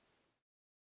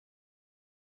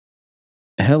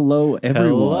Hello,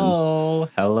 everyone.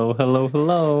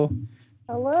 Hello.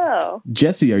 Hello.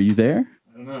 Jesse, are you there?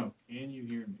 I don't know. Can you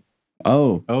hear me?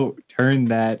 Oh, Turn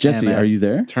that. Jesse, MF. are you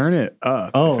there? Turn it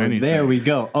up. Oh, if anything. there we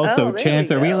go. Also, Oh, there Chance,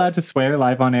 we are we go. allowed to swear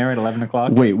live on air at 11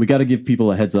 o'clock? Wait, we got to give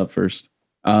people a heads up first.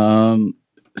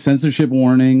 Censorship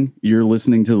warning. You're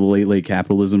listening to the Late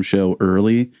Capitalism show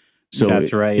early. So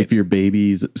That's right. If your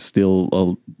baby's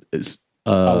still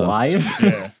Alive?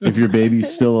 Yeah. if your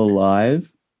baby's still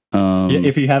alive, Yeah,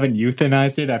 if you haven't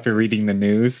euthanized it after reading the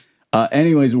news.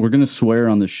 anyways, we're gonna swear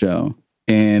on the show,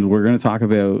 and we're gonna talk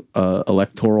about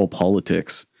electoral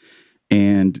politics.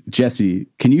 And Jesse,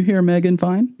 can you hear Megan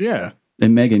fine? Yeah.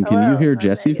 And Megan, can you Hello, hear I'm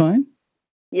Jesse Megan. fine?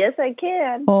 Yes, I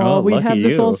can. Oh, we lucky have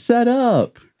this you. all set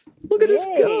up. Look at us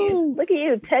Yay. go. Look at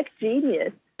you, tech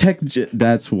genius.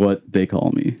 That's what they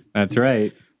call me. That's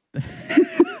right.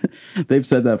 They've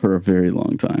said that for a very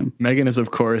long time. Megan is,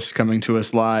 of course, coming to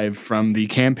us live from the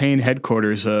campaign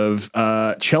headquarters of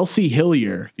Chelsea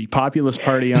Hillier, the Populist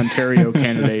Party Ontario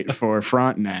candidate for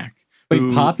Frontenac. Wait,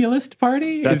 who- Populist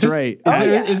Party? That's right.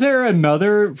 Is there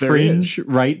another There fringe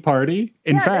right party?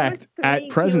 In Yeah, there fact, was at three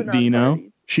present, QAnon Dino,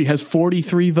 parties. she has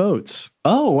 43 votes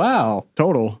Oh, wow.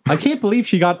 total. I can't believe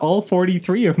she got all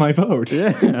 43 of my votes.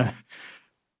 Yeah.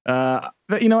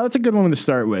 That's a good one to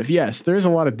start with. Yes, there's a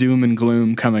lot of doom and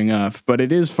gloom coming up, but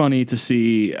it is funny to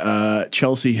see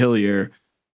Chelsea Hillier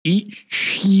eat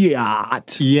shit.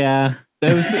 Yeah.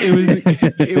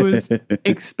 It was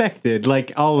expected,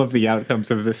 like all of the outcomes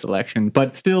of this election,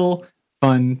 but still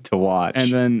fun to watch.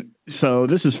 And then, so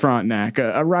this is Frontenac,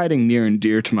 a riding near and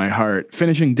dear to my heart,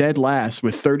 finishing dead last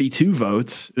with 32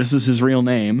 votes. This is his real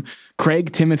name,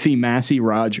 Craig Timothy Massey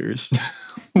Rogers.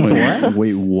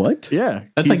 Wait, what? Yeah.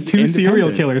 That's like he's two serial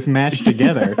independent. killers mashed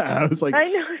together. I was like, I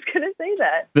know, I was going to say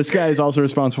that. this guy is also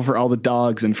responsible for all the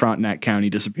dogs in Frontenac County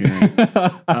disappearing.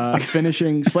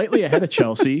 Finishing slightly ahead of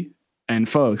Chelsea. And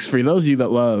folks, for those of you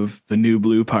that love the New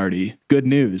Blue Party, good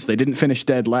news. They didn't finish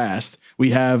dead last.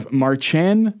 We have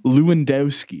Marcin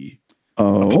Lewandowski, a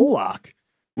Oh, Polak,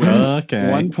 with Okay.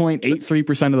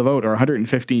 1.83% of the vote, or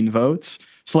 115 votes.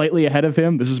 Slightly ahead of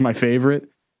him, this is my favorite,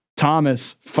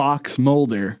 Thomas Fox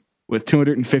Mulder, with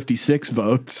 256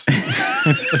 votes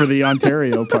for the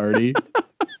Ontario Party.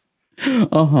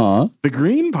 uh-huh. The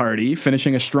Green Party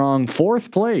finishing a strong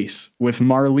fourth place with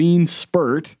Marlene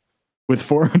Spurt with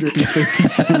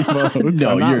 453 votes.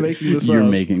 No, I'm not making this you're up.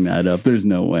 making that up. There's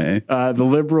no way. The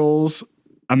Liberals,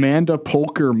 Amanda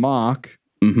Polker Mock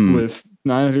Mhm. with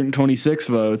 926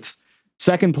 votes.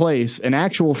 Second place, an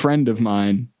actual friend of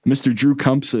mine, Mr. Drew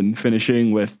Cumpson,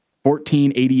 finishing with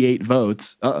 1488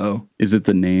 votes. Uh-oh. Is it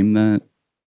the name that?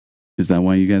 Is that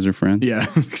why you guys are friends? Yeah,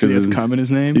 because he has cum in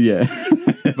his name. Yeah.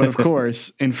 But of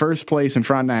course, in first place in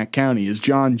Frontenac County is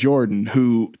John Jordan,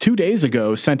 who 2 days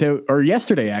ago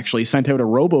yesterday actually, sent out a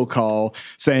robocall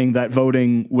saying that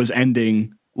voting was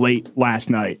ending late last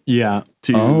night. Yeah.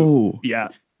 Yeah.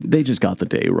 They just got the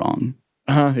day wrong.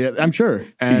 Yeah, I'm sure.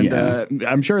 And Yeah.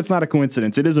 I'm sure it's not a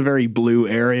coincidence. It is a very blue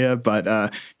area,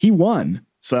 but he won.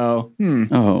 So,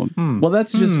 Oh, well,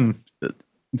 that's just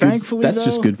Thankfully, that's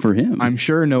just though, good for him. I'm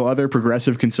sure no other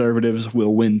progressive conservatives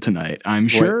will win tonight. I'm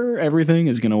sure everything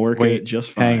is going to work out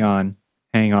just fine.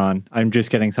 Hang on. I'm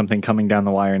just getting something coming down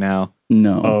the wire now.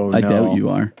 no, Oh, I no. doubt you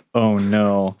are. Oh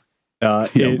no.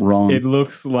 Wrong. It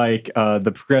looks like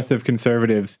the progressive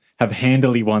conservatives have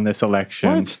handily won this election.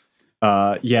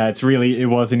 What? Yeah, it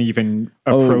wasn't even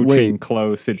Oh, approaching wait.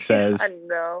 close, it says. I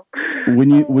know.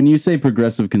 When you say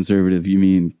progressive conservative, you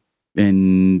mean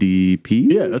NDP?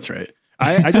 Yeah, that's right.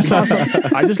 I just saw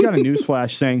I just got a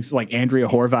newsflash saying like Andrea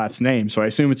Horvath's name, so I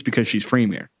assume it's because she's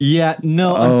premier. Yeah,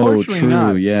 no, Oh, unfortunately true.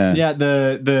 not. Yeah.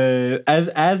 Yeah,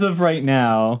 as of right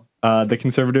now, the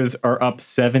conservatives are up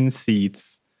 7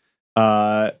 seats.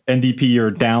 NDP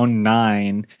are down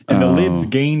 9, and the Oh. Libs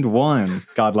gained 1.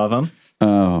 God love them.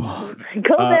 Oh,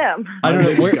 Go them. I don't know.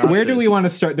 Libs got Where do we this. want to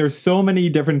start? There's so many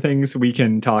different things we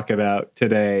can talk about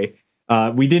today.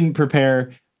 We didn't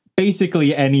prepare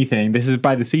basically anything. This is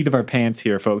by the seat of our pants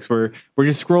here, folks. We're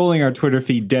just scrolling our Twitter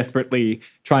feed desperately,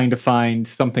 trying to find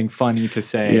something funny to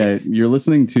say. yeah. You're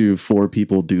listening to 4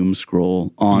 people doom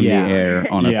scroll on Yeah. the air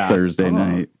on a Yeah. Thursday Oh.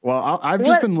 night. Well, I've just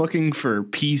What? been looking for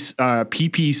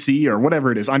PPC or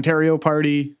whatever it is, Ontario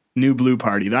Party, New Blue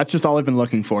Party. That's just all I've been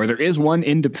looking for. There is one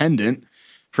independent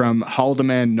from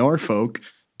Haldimand, Norfolk,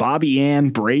 Bobby Ann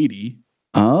Brady.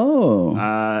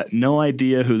 Oh, No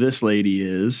idea who this lady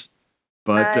is,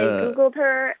 but I Googled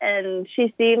her and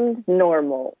she seemed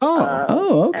normal.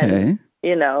 okay.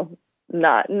 And,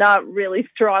 not really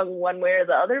strong one way or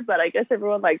the other, but I guess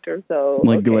everyone liked her. So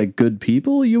Like okay. like good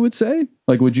people, you would say?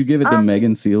 Like, would you give it the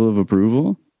Megan seal of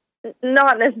approval?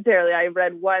 Not necessarily. I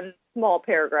read one small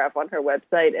paragraph on her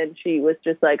website, and she was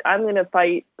just like, I'm going to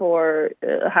fight for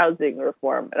housing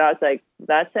reform. And I was like,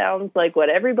 that sounds like what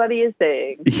everybody is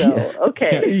saying. So,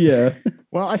 okay. Yeah.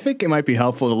 Well, I think it might be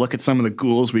helpful to look at some of the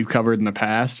ghouls we've covered in the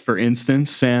past. For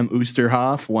instance, Sam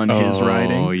Oosterhoff won his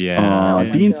riding. Oh, yeah. Oh, my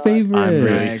Dean's God. favorite. I'm really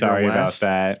Niagara sorry about West.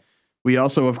 that. We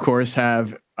also, of course,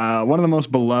 have one of the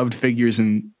most beloved figures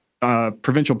in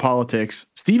provincial politics,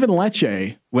 Stephen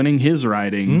Lecce, winning his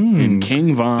riding in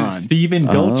King Von. Stephen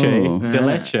Dolce Oh. de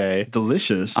Lecce.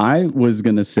 Delicious. I was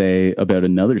gonna say about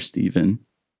another Stephen.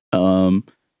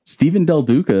 Stephen Del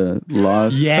Duca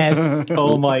lost. Yes.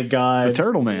 Oh my The God.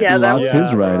 Turtle Man. Yeah, that lost was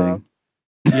his riding.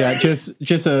 Yeah,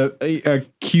 just a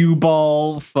cue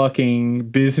ball fucking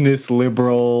business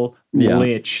liberal Yeah.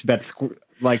 lich that's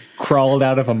like crawled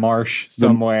out of a marsh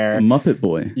somewhere. Muppet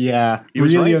Boy. Yeah, He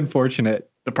was really right. unfortunate.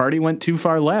 The party went too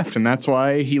far left, and that's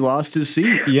why he lost his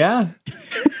seat. Yeah,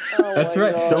 Oh that's my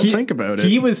right. God. Don't think about it.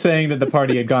 He was saying that the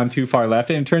party had gone too far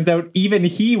left, and it turns out even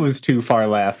he was too far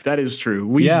left. That is true.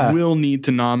 We Yeah. will need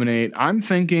to nominate. I'm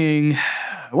thinking,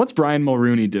 what's Brian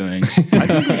Mulrooney doing? I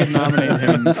think we can nominate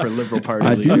him for Liberal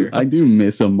Party leader. I do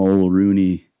miss a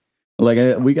Mulrooney.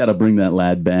 Like we got to bring that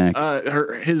lad back.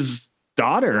 His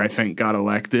daughter, I think, got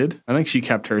elected. I think she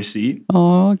kept her seat.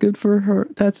 Oh, good for her.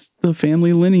 That's the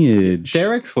family lineage.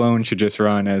 Derek Sloan should just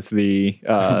run as the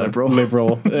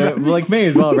Liberal. like may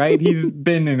as well, right? He's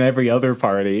been in every other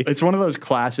party. It's one of those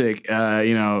classic,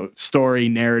 story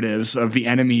narratives of the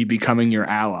enemy becoming your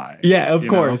ally. Yeah, of You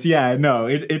course. Yeah, no,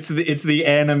 it's the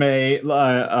anime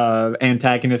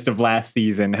antagonist of last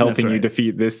season helping you right.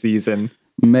 defeat this season.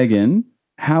 Megan,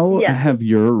 how Yeah. have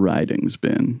your ridings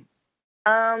been?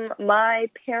 My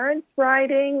parents'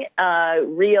 riding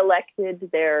re-elected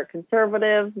their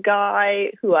conservative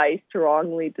guy, who I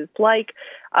strongly dislike.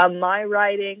 My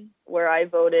riding, where I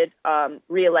voted,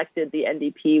 re-elected the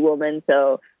NDP woman,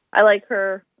 so I like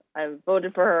her. I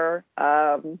voted for her.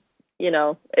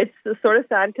 It's sort of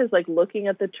sad because, like, looking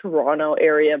at the Toronto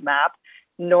area map,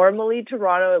 normally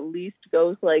Toronto at least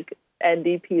goes like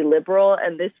NDP Liberal,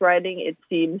 and this riding, it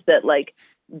seems that like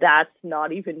that's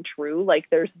not even true. Like,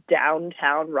 there's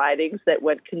downtown ridings that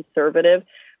went conservative.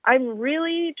 I'm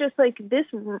really just like, this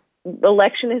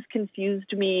election has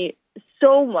confused me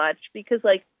so much because,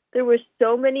 like, there were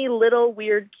so many little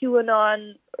weird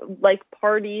QAnon like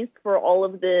parties for all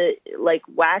of the like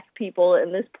whack people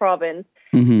in this province,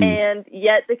 Mhm. and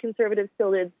yet the Conservatives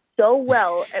still did so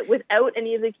well without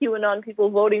any of the QAnon people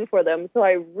voting for them. So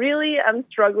I really am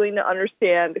struggling to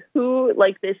understand who,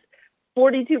 like, this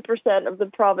 42% of the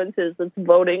provinces that's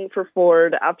voting for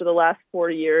Ford after the last 4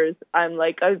 years. I'm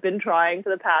like, I've been trying for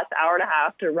the past hour and a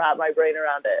half to wrap my brain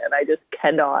around it, and I just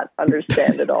cannot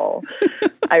understand it all.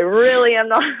 I really am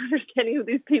not understanding who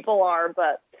these people are,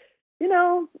 but,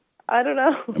 I don't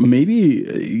know. Maybe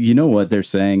you know what they're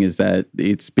saying is that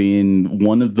it's been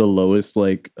one of the lowest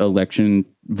like election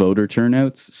voter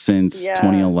turnouts since Yeah.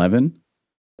 2011.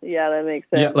 Yeah, that makes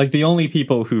sense. Yeah, like the only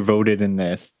people who voted in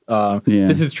this. Yeah.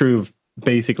 This is true of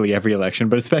basically every election,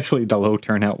 but especially the low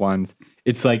turnout ones.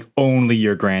 It's like only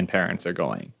your grandparents are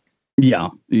going. Yeah.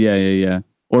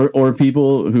 Or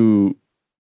people who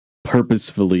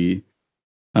purposefully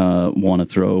want to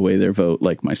throw away their vote,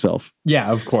 like myself.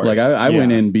 Yeah, of course. Like I Yeah.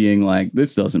 went in being like,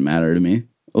 this doesn't matter to me.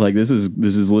 Like this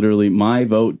is literally my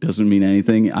vote doesn't mean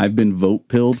anything. I've been vote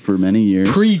pilled for many years.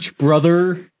 Preach,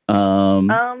 brother.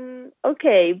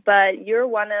 Okay, but you're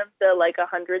one of the like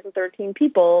 113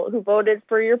 people who voted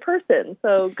for your person.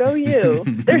 So go you.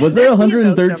 Was there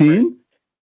 113?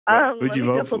 Who'd you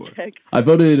vote for? Check. I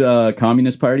voted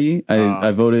Communist Party. Ah.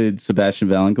 I voted Sebastian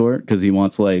Valancourt because he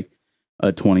wants like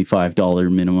a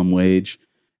 $25 minimum wage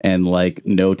and like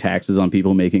no taxes on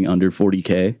people making under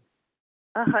 40K.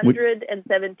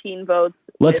 117 votes.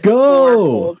 Let's with 4 go.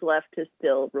 polls left to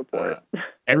still report.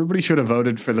 Everybody should have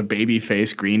voted for the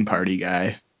babyface Green Party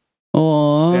guy.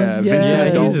 Oh, Yeah, yeah, Vincent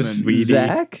Adolphin. Adolphin. Sweetie.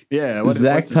 Zach? Yeah, Zach what's his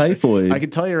face? Typhoid. I can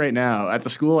tell you right now, at the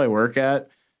school I work at,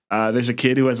 there's a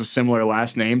kid who has a similar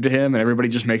last name to him, and everybody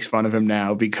just makes fun of him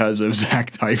now because of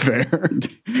Zach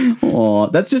Tyfair. Oh,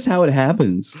 that's just how it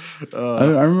happens. I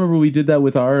remember we did that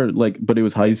with our but it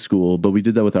was high school, but we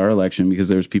did that with our election because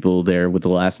there's people there with the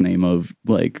last name of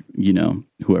like,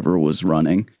 whoever was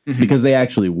running because they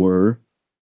actually were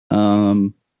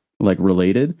like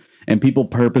related, and people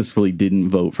purposefully didn't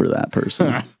vote for that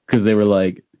person because they were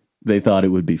like, they thought it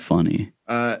would be funny.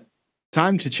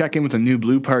 Time to check in with the New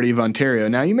Blue Party of Ontario.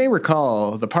 Now, you may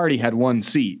recall the party had one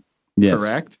seat, Yes.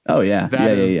 correct? Oh yeah.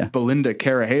 That Yeah. of Belinda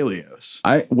Karahalios.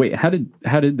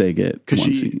 How did they get Because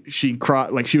one seat? she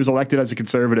was elected as a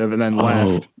conservative and then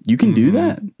left. You can do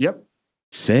that? Yep.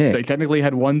 Sick. They technically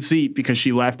had one seat because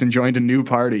she left and joined a new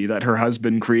party that her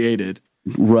husband created.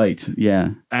 Right.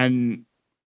 Yeah. And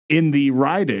in the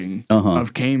riding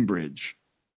of Cambridge,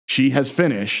 she has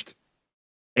finished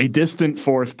a distant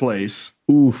fourth place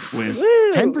Oof. with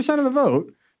Woo! 10% of the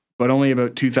vote, but only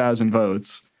about 2,000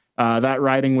 votes. That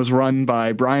riding was run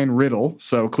by Brian Riddle,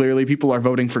 so clearly people are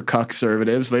voting for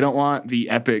cuck-servatives. They don't want the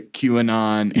epic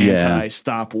QAnon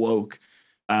anti-stop woke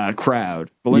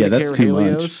crowd. Belinda that's too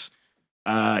much.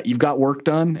 Carahelios, you've got work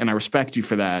done, and I respect you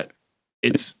for that.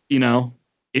 It's,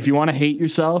 if you want to hate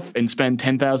yourself and spend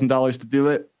 $10,000 to do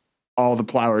it, all the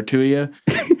power to you.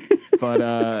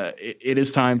 But it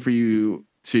is time for you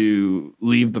to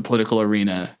leave the political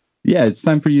arena. Yeah, it's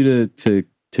time for you to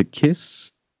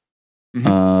kiss,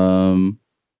 to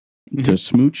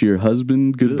smooch your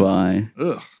husband goodbye.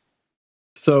 Ugh.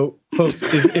 So, folks,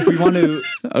 if we want to,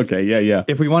 Okay, yeah.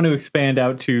 if we want to expand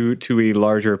out to a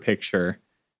larger picture,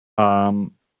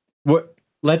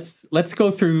 let's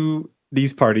go through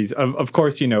these parties. Of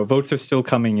course, votes are still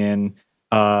coming in.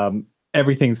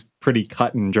 Everything's pretty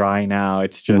cut and dry now.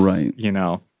 It's just Right.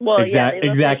 Well,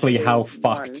 exactly like how one.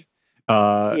 fucked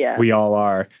Yeah. we all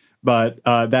are. But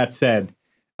that said,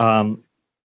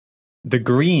 the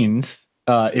Greens,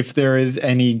 if there is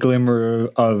any glimmer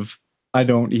of, I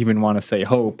don't even want to say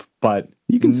hope, but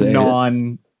You can say it.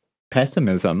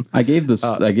 non-pessimism. I gave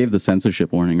the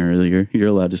censorship warning earlier. You're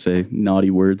allowed to say naughty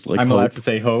words like I'm hope. allowed to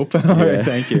say hope. All right,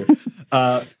 thank you.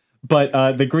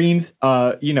 But the Greens,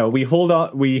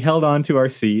 we held on to our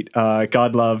seat.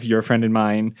 God love your friend and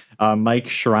mine, Mike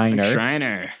Schreiner.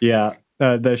 Shriner. Yeah,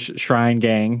 the Shrine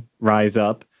Gang rise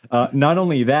up. Not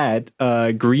only that,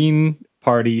 Green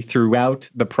Party throughout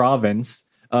the province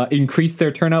increased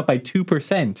their turnout by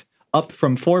 2%, up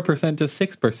from 4% to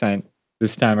 6%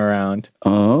 this time around.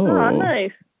 Oh,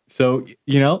 Nice. So,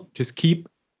 just keep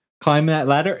climbing that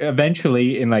ladder.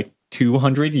 Eventually, in like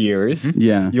 200 years,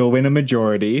 yeah. you'll win a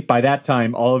majority. By that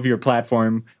time, all of your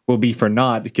platform will be for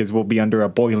naught because we'll be under a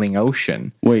boiling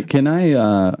ocean. Wait, can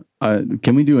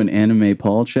can we do an anime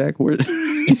Paul check?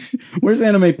 Where's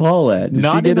Anime Paul at?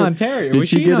 Not in Ontario. Was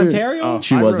she in Ontario? Oh,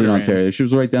 She I was wrote in her in. Ontario. She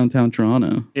was right downtown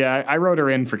Toronto. Yeah, I wrote her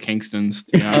in for Kingston's.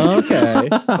 To be honest. Okay.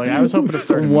 Like, I was hoping to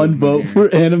start a One movement vote here.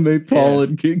 for Anime Paul Yeah.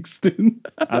 in Kingston.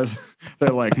 They're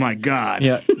like, my God.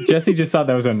 Yeah, Jesse just thought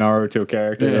that was a Naruto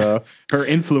character. Yeah. Though. Her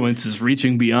influence is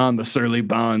reaching beyond the surly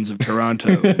bonds of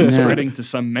Toronto and spreading to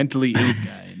some mentally ill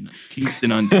guy in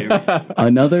Kingston, Ontario.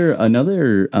 Another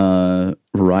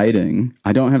riding.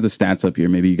 I don't have the stats up here.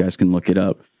 Maybe you guys can look it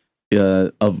up.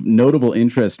 Of notable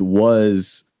interest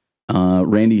was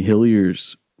Randy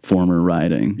Hillier's former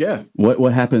riding. Yeah,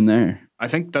 What happened there? I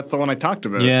think that's the one I talked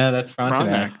about. Yeah, that's Frontenac.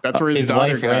 Frontenac. That's where his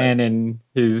daughter wife ran and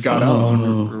his got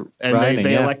Oh. and riding,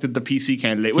 they yeah. elected the PC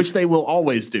candidate, which they will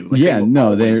always do. Like, Yeah, they will no,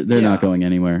 always they're do. not going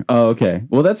anywhere. Oh, okay.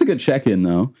 Well, that's a good check-in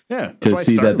though, Yeah, that's to why I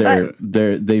see that started with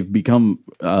it. they've become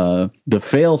the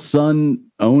fail son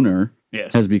owner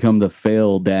Yes. has become the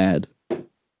fail dad.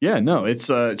 Yeah, no,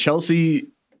 it's Chelsea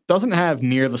doesn't have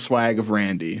near the swag of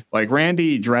Randy. Like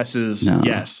Randy dresses, No.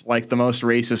 yes, like the most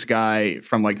racist guy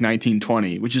from like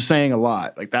 1920, which is saying a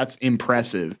lot. Like that's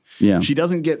impressive. Yeah, She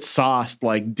doesn't get sauced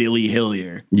like Dilly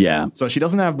Hillier. yeah, So she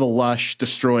doesn't have the lush,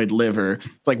 destroyed liver.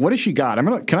 It's like, what has she got?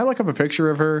 Can I look up a picture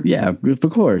of her? yeah. Of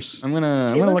course. I'm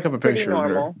gonna It look looks up a pretty picture of her.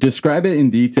 normal. Describe it in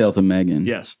detail to Megan.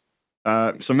 Yes.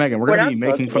 So Megan, we're We're gonna not be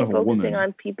making fun of a focusing woman.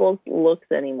 on people's looks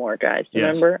anymore, guys.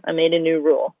 Yes. Remember, I made a new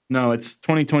rule. No, it's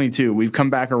 2022. We've come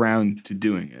back around to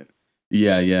doing it.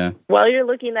 Yeah. While you're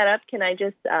looking that up, can I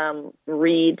just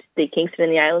read the Kingston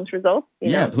and the Islands results?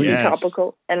 Yeah, please. Yes.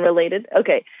 Topical and related.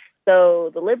 Okay, so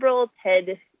the Liberal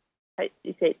Ted,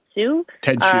 you say Sue,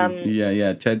 Ted Shu.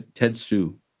 Yeah. Ted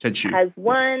Sue. Ted Shu. has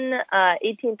won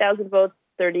 18,000 votes,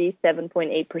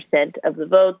 37.8% of the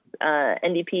votes.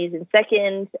 NDP's in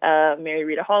second, Mary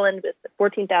Rita Holland with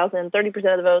 14,000, 30% of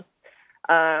the votes.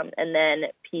 And then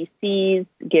PC's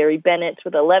Gary Bennett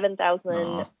with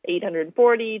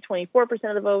 11,840, 24%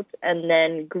 of the votes. And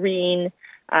then Green,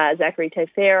 Zachary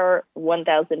Taillefer,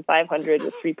 1,500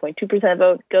 with 3.2% of the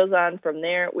vote. Goes on from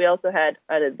there. We also had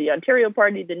the Ontario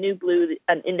Party, the New Blue,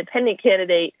 an independent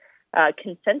candidate,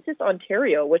 Consensus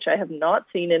Ontario, which I have not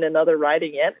seen in another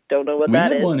riding yet. Don't know what We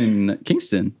that had is. one in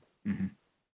Kingston.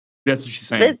 That's what she's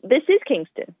saying. This is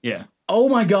Kingston. Yeah. Oh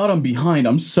my God, I'm behind.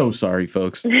 I'm so sorry,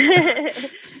 folks.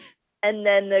 And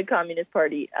then the Communist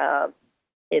Party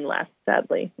in last,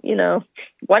 sadly.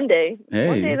 One day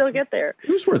Hey, they'll get there. it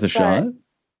was worth a shot.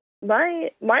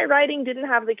 My riding didn't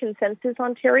have the Consensus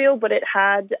Ontario, but it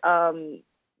had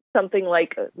something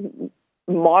like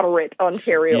moderate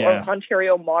Ontario Yeah. or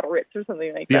Ontario moderates or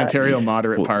something like The that. Ontario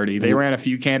Moderate Party. They ran a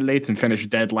few candidates and finished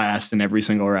dead last in every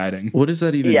single riding. What does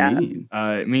that even Yeah. mean?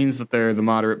 It means that they're the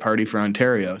moderate party for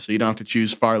Ontario, so you don't have to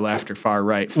choose far left or far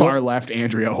right. Far left,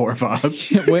 Andrea Horvath.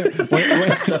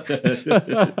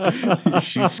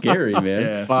 She's scary, man.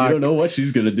 Yeah. You don't know what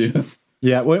she's gonna do.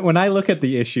 Yeah, when I look at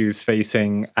the issues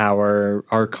facing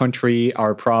our country,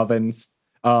 our province,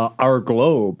 our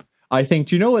globe, I think,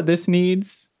 do you know what this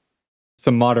needs?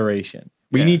 Some moderation.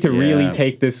 We need to really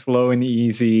take this slow and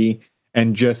easy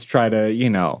and just try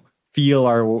to, feel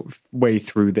our way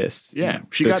through this. Yeah,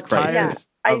 she this got tired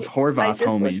of Horvath I just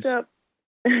homies. looked up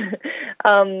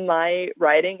my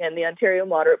riding, and the Ontario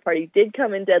Moderate Party did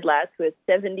come in dead last with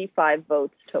 75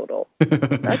 votes total.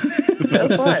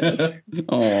 That's fun.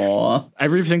 Aw.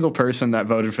 Every single person that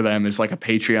voted for them is like a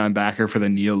Patreon backer for the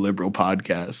Neoliberal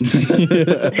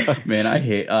podcast. Man, I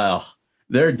hate.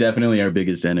 They're definitely our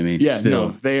biggest enemy. Yeah, still,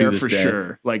 no, they to are this for day.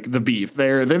 sure. Like the beef,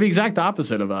 they're the exact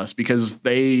opposite of us because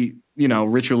they,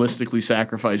 ritualistically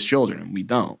sacrifice children, and we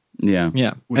don't. Yeah,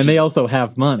 Yeah, Which and is- they also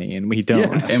have money, and we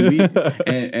don't. yeah, and we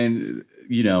and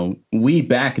we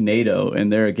back NATO,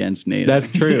 and they're against NATO. That's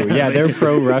true. Yeah, Yeah, they- they're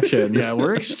pro-Russian. Yeah,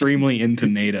 we're extremely into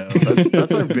NATO.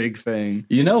 That's our big thing.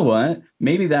 You know what?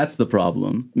 Maybe that's the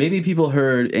problem. Maybe people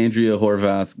heard Andrea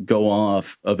Horvath go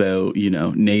off about,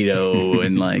 NATO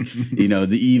and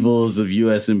the evils of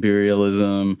US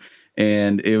imperialism.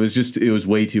 And it was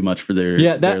way too much for their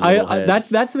Yeah, their little heads.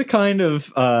 that's the kind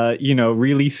of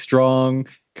really strong,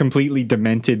 completely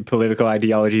demented political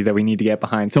ideology that we need to get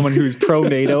behind. Someone who's pro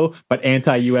NATO but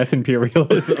anti-US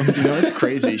imperialism. It's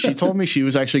crazy. She told me she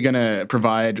was actually going to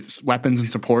provide weapons and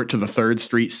support to the 3rd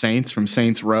Street Saints from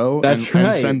Saints Row That's and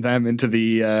right. send them into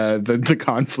the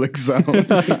conflict zone.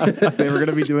 They were going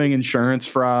to be doing insurance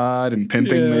fraud and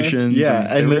pimping missions. Yeah,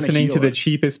 they and were gonna listening to heal the us.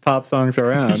 cheapest pop songs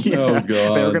around. Yeah. Oh, God.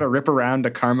 They were going to rip around to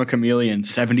Karma Chameleon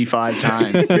 75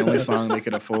 times, the only song they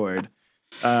could afford.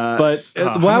 But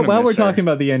I'm while gonna we're miss her. talking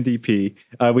about the NDP,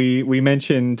 we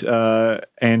mentioned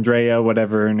Andrea,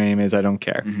 whatever her name is, I don't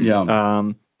care.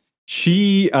 Yeah.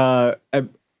 She, I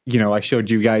showed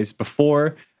you guys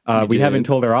before. We did. haven't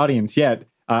told our audience yet.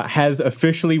 Has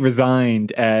officially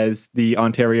resigned as the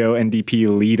Ontario NDP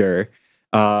leader.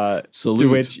 Salute. To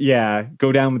which,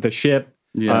 go down with the ship.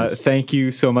 Yes. Thank you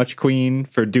so much, Queen,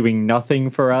 for doing nothing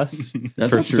for us That's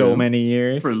for not so true. many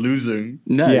years. For losing.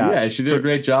 No, Yeah. yeah, she did a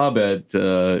great job at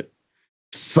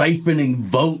siphoning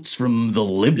votes from the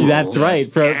liberals. That's right,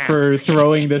 for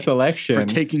throwing this election. For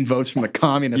taking votes from the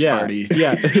Communist Party.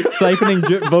 Yeah,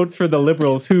 siphoning votes for the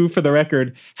Liberals, who, for the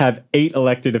record, have 8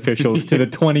 elected officials to the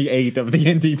 28 of the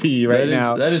NDP right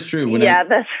now. That is true. That's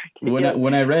ridiculous.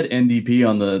 When I read NDP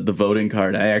on the voting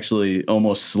card, I actually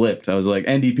almost slipped. I was like,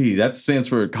 NDP, that stands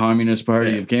for Communist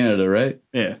Party of Canada, right?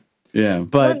 Yeah. Yeah.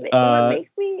 But what makes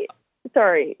me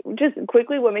just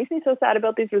quickly, what makes me so sad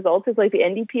about these results is the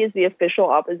NDP is the official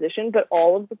opposition, but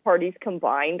all of the parties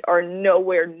combined are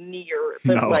nowhere near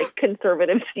the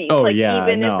conservative seats. Oh,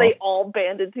 even no. if they all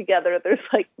banded together,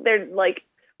 they're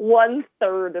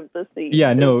 1/3 of the seats.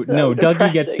 yeah, no, It's so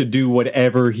Dougie gets to depressing. do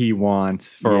whatever he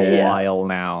wants for a Yeah. while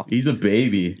now. He's a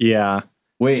baby. Yeah.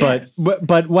 Wait,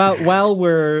 But while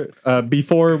we're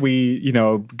before we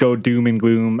go doom and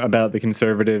gloom about the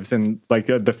Conservatives and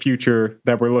the future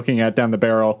that we're looking at down the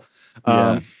barrel,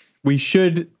 we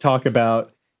should talk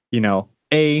about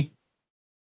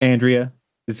Andrea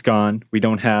is gone. We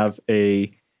don't have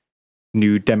a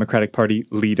new Democratic Party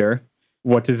leader.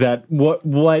 What does that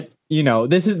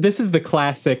this is the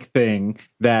classic thing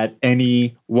that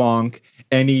any wonk,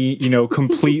 any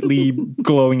completely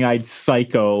glowing-eyed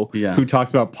psycho who talks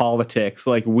about politics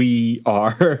like we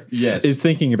are is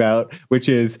thinking about, which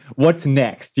is what's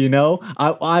next.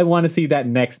 I want to see that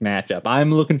next matchup.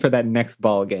 I'm looking for that next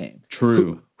ball game.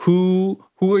 True. Who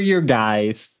are your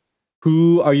guys?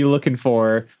 Who are you looking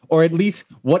for? Or at least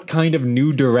what kind of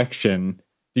new direction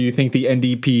do you think the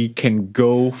NDP can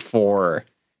go for?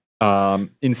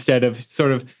 Instead of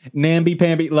sort of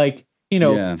namby-pamby,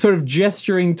 sort of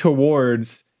gesturing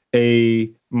towards a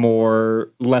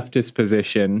more leftist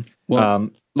position. Well,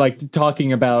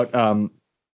 Talking about,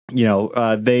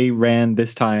 they ran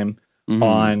this time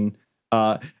on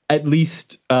at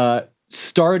least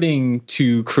starting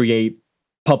to create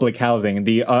public housing.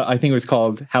 I think it was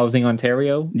called Housing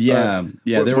Ontario. Yeah.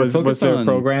 They were was focused their on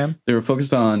program. They were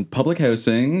focused on public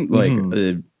housing,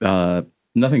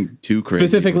 nothing too crazy.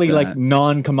 Specifically, with that.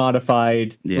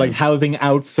 non-commodified, housing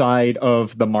outside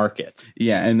of the market.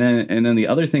 Yeah, and then the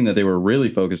other thing that they were really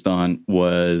focused on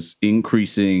was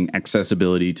increasing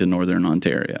accessibility to Northern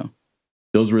Ontario.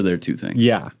 Those were their two things.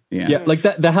 Yeah. Like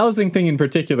the housing thing in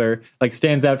particular, like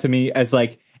stands out to me as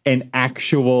like an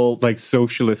actual like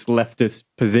socialist leftist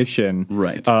position,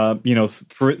 Right.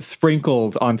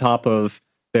 Sprinkled on top of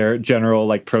their general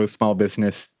like pro small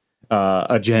business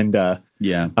agenda.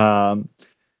 Yeah.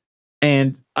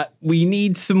 And we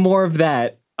need some more of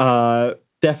that,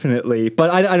 definitely. But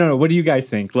I don't know. What do you guys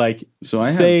think? Like, So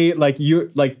you're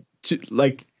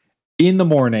like in the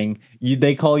morning,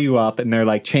 they call you up and they're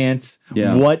like, Chance,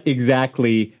 what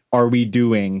exactly are we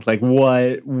doing? Like,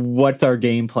 what's our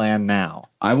game plan now?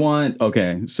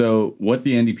 So what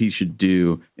the NDP should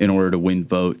do in order to win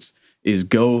votes is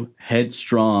go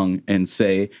headstrong and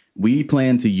say, we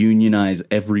plan to unionize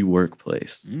every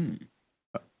workplace.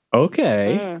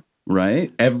 Okay.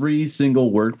 Right? Every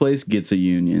single workplace gets a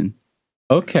union.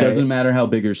 Okay. Doesn't matter how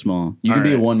big or small. You can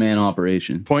be a one-man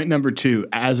operation. Point number 2,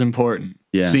 as important.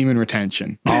 Yeah. Semen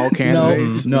retention. All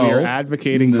candidates, we are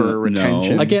advocating for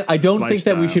retention. Again, I don't think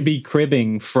that we should be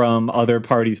cribbing from other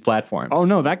parties' platforms. Oh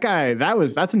no, that guy,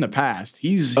 that's in the past.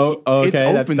 It's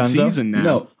okay, open season now.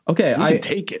 No, okay, I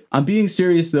take it. I'm being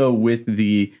serious though with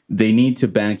they need to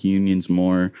back unions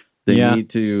more. They need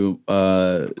to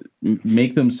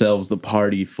make themselves the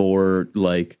party for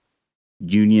like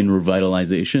union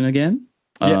revitalization again.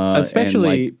 Yeah,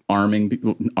 especially and, like, arming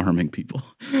people.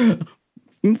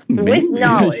 With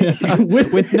knowledge.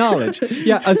 with knowledge.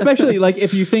 Yeah, especially like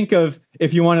if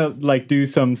you want to like do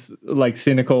some like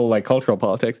cynical like cultural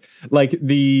politics, like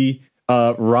the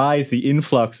the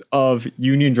influx of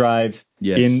union drives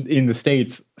in the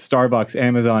States, Starbucks,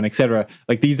 Amazon, etc.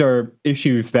 Like these are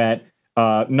issues that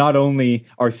not only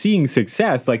are seeing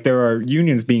success, like there are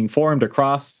unions being formed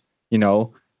across,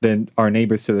 our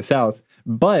neighbors to the south,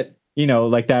 but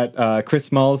like that Chris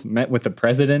Smalls met with the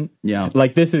president. Yeah.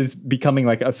 Like this is becoming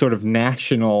like a sort of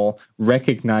national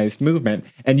recognized movement.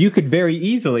 And you could very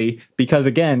easily, because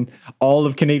again, all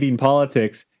of Canadian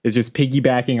politics is just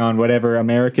piggybacking on whatever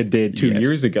America did 2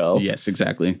 years ago. Yes,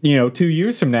 exactly. 2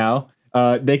 years from now,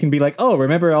 they can be like, oh,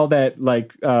 remember all that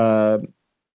like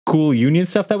cool union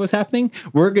stuff that was happening?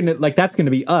 We're gonna that's gonna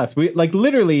be us. We like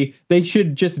literally they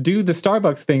should just do the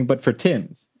Starbucks thing, but for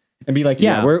Tim's. And be like,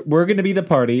 we're going to be the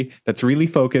party that's really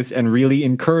focused and really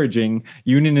encouraging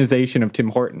unionization of Tim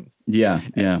Hortons. Yeah,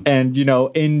 yeah. And,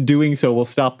 in doing so, we'll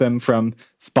stop them from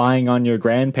spying on your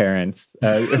grandparents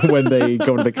when they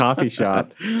go to the coffee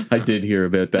shop. I did hear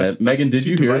about that. Megan, did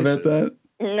you hear about that?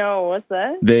 No, what's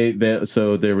that?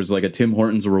 So there was like a Tim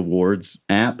Hortons rewards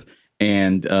app.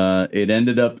 And it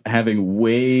ended up having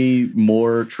way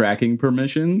more tracking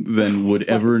permission than would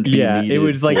ever be needed. It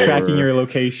was like tracking your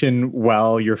location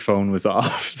while your phone was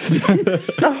off.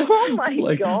 Oh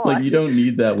my god! Like you don't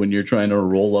need that when you're trying to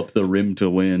roll up the rim to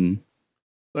win.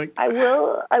 Like I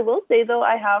will say though,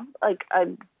 I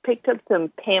picked up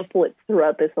some pamphlets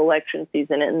throughout this election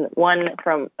season, and one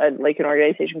from an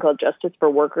organization called Justice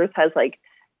for Workers has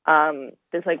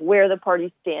there's like where the parties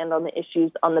stand on the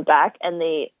issues on the back, and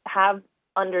they have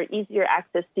under easier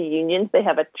access to unions, they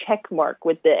have a check mark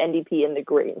with the NDP and the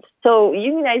Greens. So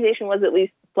unionization was at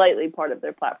least slightly part of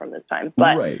their platform this time,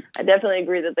 but I definitely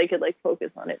agree that they could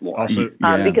focus on it more. Also,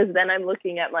 because then I'm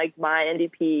looking at my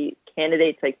NDP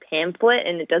candidates pamphlet,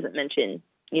 and it doesn't mention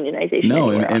unionization. No,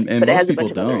 and most people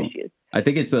don't. I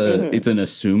think it's it's an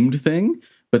assumed thing.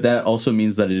 But that also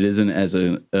means that it isn't as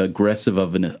aggressive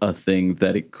of a thing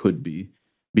that it could be,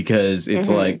 because it's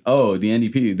like, oh, the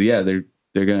NDP,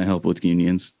 they're going to help with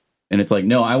unions, and it's like,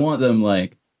 no, I want them I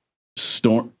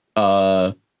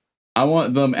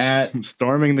want them at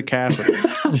storming the Capitol.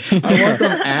 I want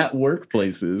them at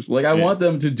workplaces. Like I want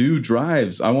them to do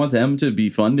drives. I want them to be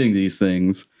funding these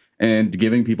things and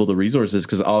giving people the resources,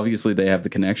 because obviously they have the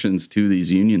connections to these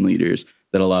union leaders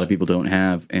that a lot of people don't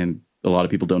have, and a lot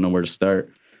of people don't know where to start.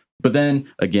 But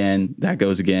then again, that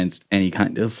goes against any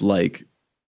kind of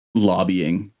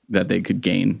lobbying that they could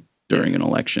gain during an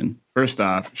election. First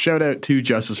off, shout out to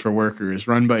Justice for Workers,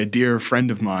 run by a dear friend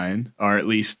of mine, or at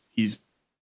least he's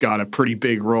got a pretty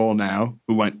big role now,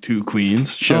 who went to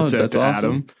Queens. Shouts out to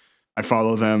Adam. I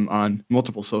follow them on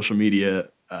multiple social media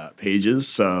pages,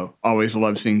 so always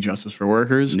love seeing Justice for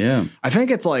Workers. Yeah. I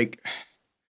think it's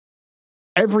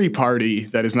every party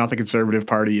that is not the Conservative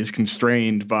Party is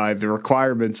constrained by the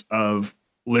requirements of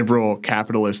liberal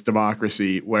capitalist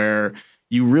democracy, where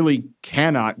you really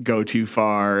cannot go too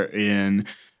far in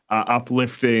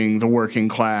uplifting the working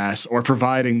class or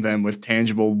providing them with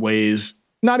tangible ways,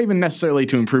 not even necessarily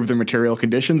to improve their material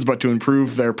conditions, but to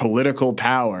improve their political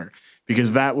power,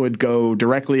 because that would go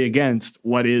directly against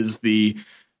what is the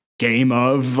game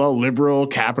of a liberal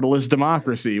capitalist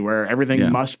democracy, where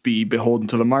everything must be beholden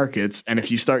to the markets. And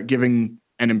if you start giving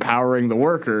and empowering the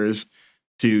workers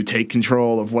to take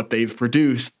control of what they've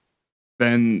produced,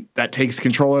 then that takes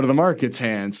control out of the market's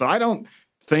hands. So I don't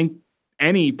think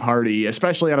any party,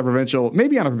 especially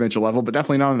maybe on a provincial level, but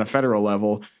definitely not on a federal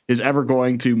level, is ever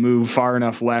going to move far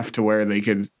enough left to where they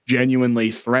could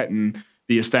genuinely threaten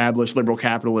the established liberal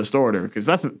capitalist order. Because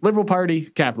that's a Liberal Party,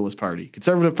 Capitalist Party,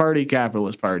 Conservative Party,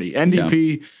 Capitalist Party,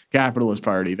 NDP, Capitalist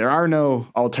Party. There are no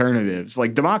alternatives.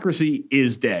 Like, democracy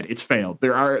is dead. It's failed.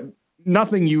 There are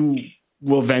nothing you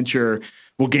will venture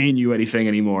will gain you anything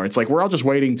anymore. It's like we're all just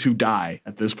waiting to die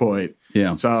at this point.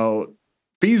 Yeah. So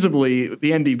feasibly,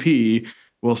 the NDP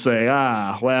will say,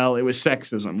 well, it was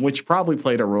sexism, which probably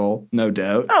played a role, no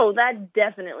doubt. Oh, that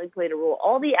definitely played a role.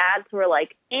 All the ads were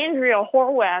like, Andrea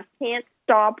Horwath can't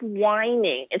stop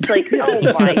whining. It's like, oh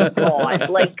my God,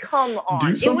 like, come on.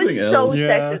 Do something it was else. so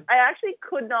sexist. I actually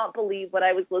could not believe what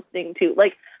I was listening to.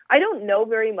 Like, I don't know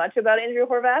very much about Andrea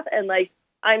Horwath, and like,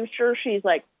 I'm sure she's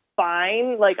like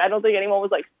fine. Like, I don't think anyone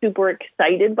was like super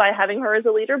excited by having her as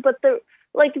a leader, but the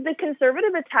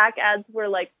conservative attack ads were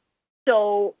like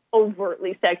so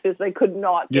overtly sexist. I could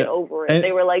not get over it. And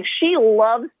they were like, she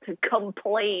loves to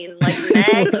complain, like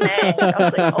nag. I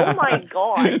was like, oh my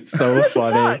God. It's so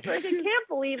funny. Like, I can't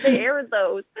believe they aired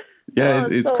those. Yeah,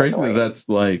 it's so crazy annoying. that's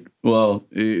like, well,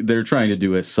 they're trying to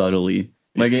do it subtly.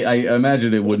 Like, I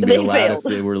imagine it wouldn't be They allowed failed. if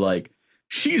they were like,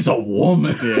 she's a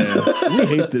woman. Yeah, we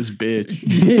hate this bitch.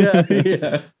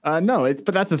 yeah. No,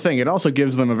 but that's the thing. It also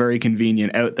gives them a very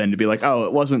convenient out then to be like, oh,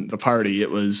 it wasn't the party.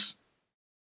 It was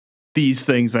these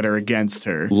things that are against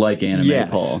her. Like Anime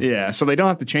Paul. Yeah, so they don't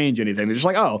have to change anything. They're just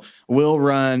like, oh, we'll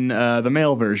run the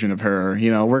male version of her. You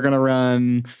know, we're going to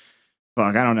run,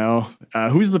 I don't know.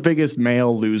 Who's the biggest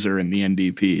male loser in the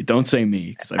NDP? Don't say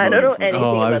me. I don't know anything.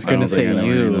 Oh, I was going to say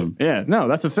you. Yeah, no,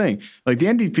 that's the thing. Like, the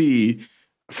NDP,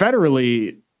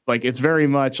 federally, like, it's very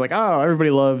much like, oh,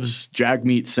 everybody loves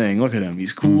Jagmeet Singh. Look at him.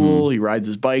 He's cool. He rides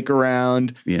his bike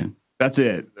around. Yeah. That's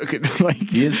it. Like,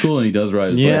 he is cool and he does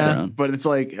ride his bike around. But it's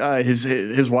like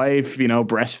his wife,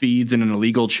 breastfeeds in an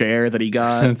illegal chair that he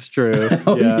got. That's true.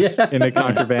 In a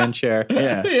contraband chair.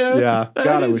 Yeah.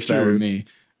 God, I wish that were me.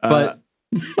 But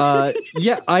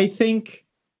I think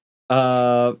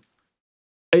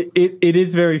it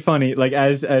is very funny. Like,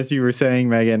 as you were saying,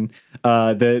 Megan,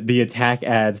 the attack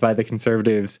ads by the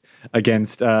conservatives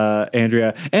against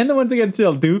Andrea and the ones against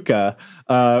Del Duca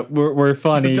were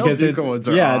funny because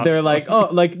they're like, oh,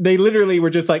 like they literally were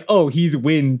just like, oh, he's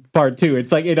win part 2.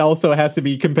 It's like it also has to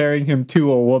be comparing him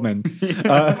to a woman,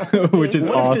 which is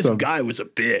what awesome. If this guy was a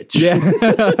bitch? Yeah,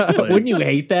 wouldn't you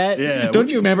hate that? Yeah,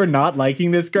 don't you remember not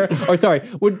liking this girl? Or sorry,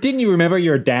 didn't you remember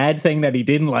your dad saying that he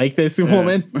didn't like this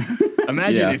woman?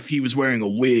 Imagine if he was wearing a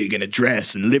wig and a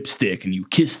dress and lipstick and you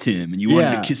kissed him and you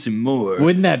wanted to kiss him more.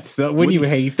 Wouldn't you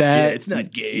hate that? Yeah, it's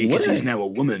not gay because he's now a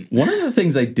woman. One of the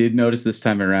things I did notice this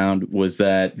time around was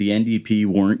that the NDP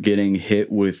weren't getting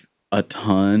hit with a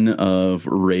ton of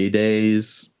Ray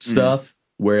Days stuff,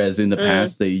 whereas in the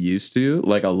past they used to,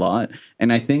 like, a lot.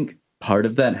 And I think part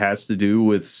of that has to do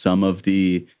with some of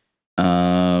the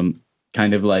kind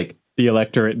of like the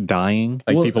electorate dying,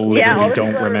 like people literally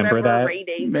don't remember that.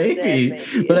 Maybe,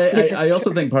 but I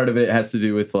also think part of it has to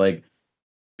do with like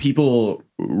people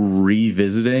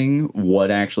revisiting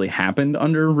what actually happened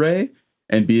under Ray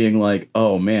and being like,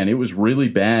 oh man, it was really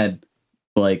bad,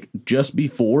 like just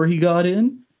before he got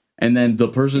in, and then the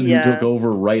person who took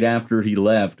over right after he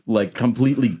left, like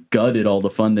completely gutted all the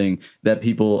funding that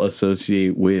people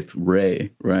associate with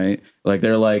Ray, right? Like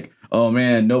they're like, oh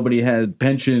man, nobody had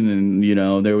pension,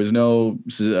 and there was no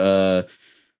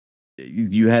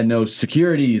you had no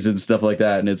securities and stuff like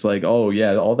that. And it's like, oh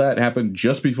yeah, all that happened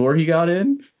just before he got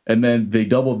in, and then they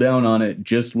doubled down on it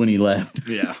just when he left.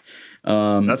 Yeah.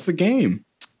 That's the game.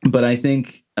 But I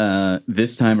think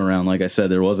this time around, like I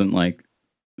said, there wasn't like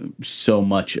so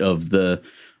much of the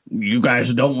you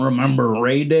guys don't remember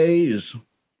Ray Days,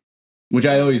 which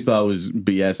I always thought was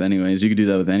BS anyways. You could do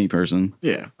that with any person.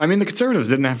 Yeah. I mean, the conservatives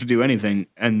didn't have to do anything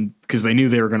and because they knew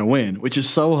they were going to win, which is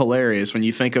so hilarious when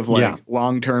you think of like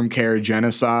long-term care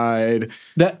genocide.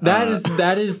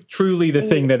 That is truly the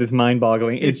thing that is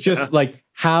mind-boggling. It's just like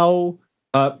how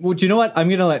well, do you know what? I'm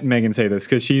going to let Megan say this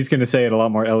because she's going to say it a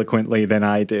lot more eloquently than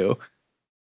I do.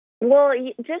 Well,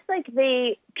 just like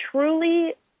they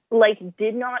truly like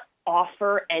did not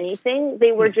offer anything.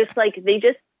 They were just like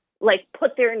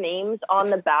put their names on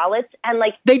the ballots and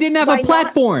like they didn't have a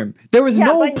platform. There was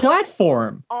no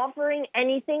platform offering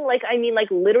anything. Like, I mean,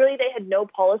 like literally they had no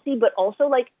policy, but also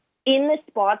like in the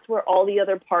spots where all the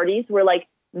other parties were like,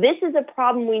 this is a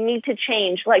problem we need to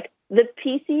change. Like the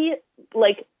PC,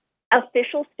 like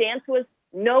official stance was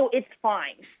no, it's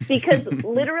fine. Because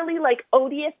literally, like,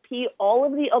 ODSP, all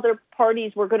of the other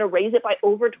parties were going to raise it by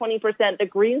over 20%. The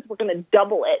Greens were going to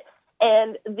double it.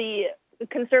 And the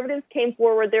Conservatives came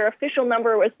forward. Their official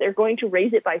number was they're going to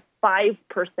raise it by 5%.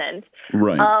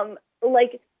 Right.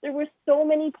 Like, there were so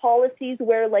many policies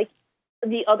where, like,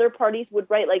 the other parties would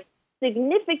write, like,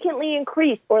 significantly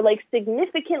increase or, like,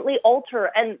 significantly alter,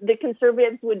 and the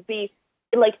Conservatives would be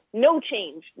like, no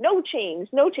change. So,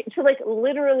 like,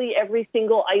 literally every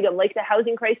single item, like the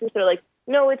housing crisis, they're like,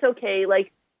 no, it's okay.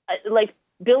 Like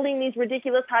building these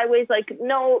ridiculous highways, like,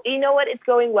 no, you know what? It's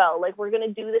going well. Like, we're going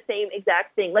to do the same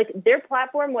exact thing. Like, their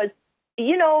platform was,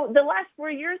 you know, the last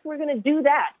 4 years, we're going to do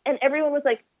that. And everyone was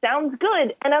like, sounds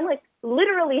good. And I'm like,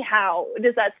 literally, how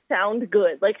does that sound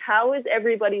good? Like, how is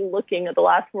everybody looking at the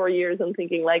last 4 years and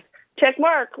thinking, like, check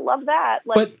mark, love that?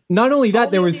 Like, but not only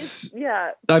that, there was,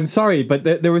 I'm sorry, but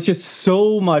there was just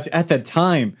so much at that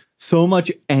time, so much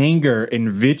anger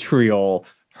and vitriol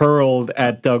hurled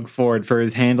at Doug Ford for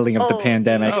his handling of the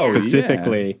pandemic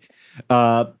specifically.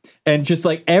 Yeah. And just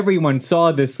like everyone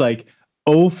saw this like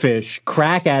oafish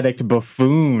crack addict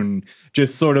buffoon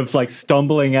just sort of like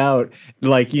stumbling out,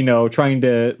 like, you know, trying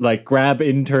to like grab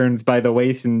interns by the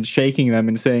waist and shaking them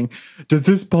and saying, does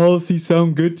this policy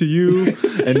sound good to you?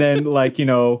 And then like, you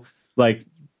know, like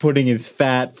putting his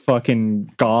fat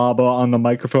fucking gob on the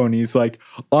microphone. He's like,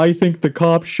 I think the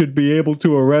cops should be able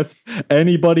to arrest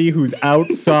anybody who's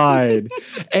outside.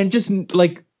 And just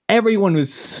like everyone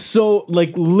was so,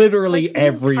 like, literally like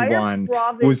everyone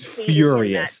was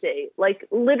furious. That day. Like,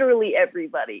 literally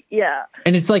everybody. Yeah.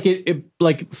 And it's like, it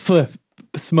like,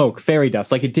 smoke, fairy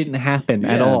dust. Like, it didn't happen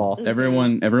at all.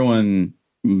 Everyone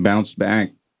bounced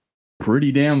back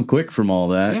pretty damn quick from all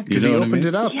that. Because he opened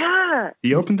it up. Yeah.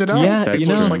 He opened it up. Yeah, That's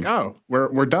just like, oh,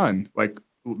 we're done. Like,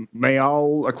 may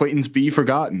all acquaintance be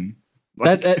forgotten.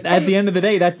 Like, that at the end of the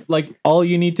day, that's like all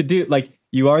you need to do. Like,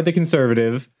 you are the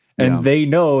conservative. And they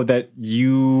know that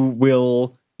you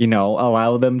will, you know,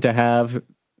 allow them to have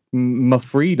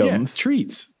freedoms. Yeah,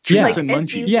 treats like and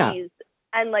munchies. Yeah.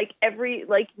 And like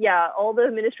all the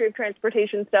Ministry of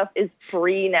Transportation stuff is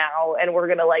free now. And we're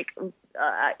going to like,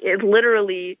 it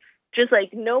literally just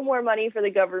like no more money for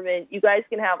the government. You guys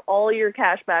can have all your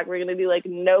cash back. We're going to do like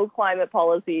no climate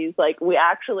policies. Like, we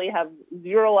actually have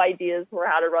zero ideas for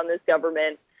how to run this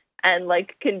government. And,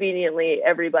 like, conveniently,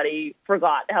 everybody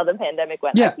forgot how the pandemic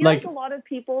went. Yeah, I feel like a lot of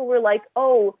people were like,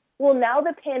 oh, well, now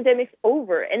the pandemic's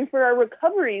over. And for our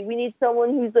recovery, we need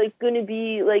someone who's, like, going to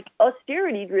be, like,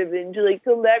 austerity-driven to, like,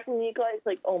 come back from the economy. It's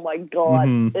like, oh, my God.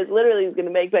 Mm-hmm. It literally is going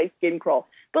to make my skin crawl.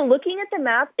 But looking at the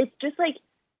map, it's just, like,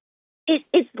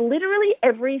 it's literally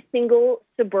every single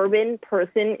suburban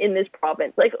person in this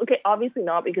province. Like, okay, obviously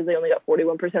not because they only got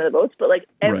 41% of the votes, but, like,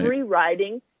 every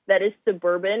riding that is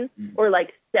suburban or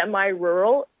like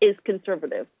semi-rural is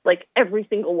conservative, like every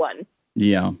single one.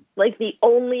 Yeah. Like the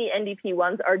only NDP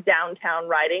ones are downtown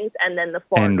ridings and then the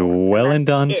farm. And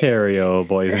Welland, Ontario,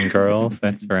 boys and girls.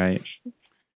 That's right.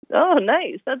 Oh,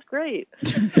 nice. That's great.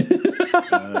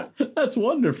 That's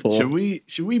wonderful. Should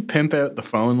we pimp out the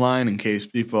phone line in case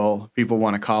people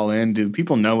want to call in? Do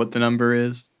people know what the number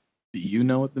is? Do you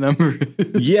know what the number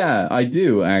is? Yeah, I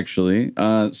do actually.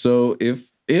 So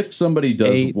if somebody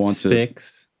does want to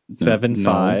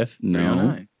 8675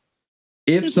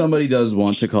 if somebody does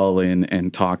want to call in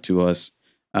and talk to us,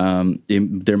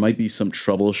 there might be some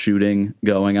troubleshooting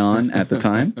going on at the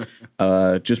time,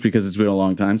 just because it's been a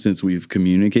long time since we've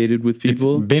communicated with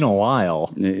people. It's been a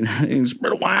while. It's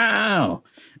been a while.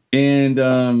 And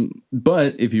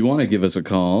but if you want to give us a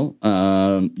call,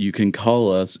 you can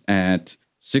call us at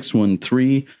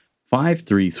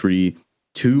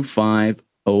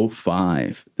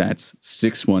 613-533-2505. That's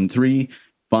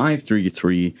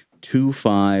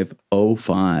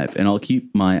 613-533-2505. And I'll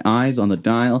keep my eyes on the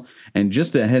dial. And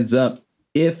just a heads up,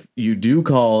 if you do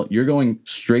call, you're going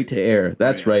straight to air.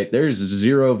 That's right. There's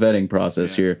zero vetting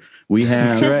process here. We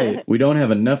don't have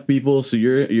enough people, so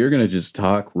you're gonna just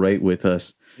talk right with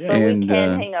us. Yeah. And we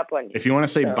can hang up on you. If you want to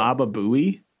say Baba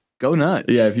Booey, go nuts.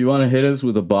 Yeah, if you want to hit us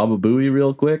with a Baba Booey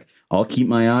real quick, I'll keep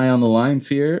my eye on the lines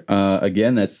here.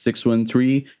 Again, that's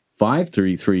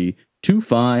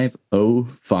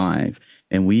 613-533-2505.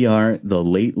 And we are the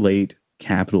Late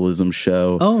Capitalism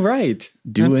Show. Oh, right.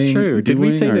 That's true. Did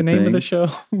we say the name of the show?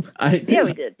 Yeah,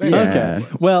 we did. Yeah. Okay.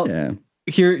 Well,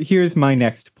 here's my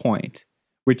next point,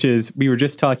 which is we were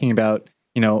just talking about,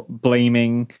 you know,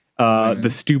 blaming the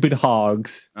stupid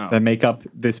hogs that make up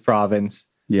this province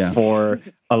for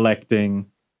electing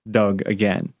Doug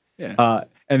again. Yeah.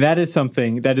 And that is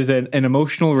something that is an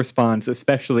emotional response,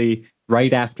 especially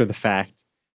right after the fact,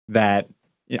 that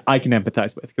I can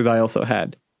empathize with because I also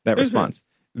had that response.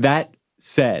 That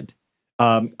said,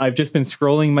 I've just been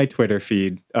scrolling my Twitter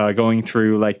feed, going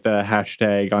through like the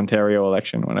hashtag Ontario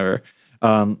election, whatever,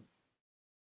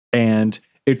 and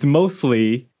it's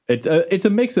mostly it's a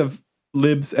mix of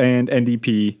Libs and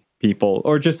NDP people,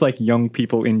 or just like young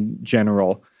people in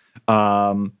general,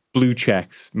 blue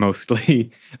checks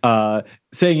mostly,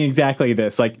 saying exactly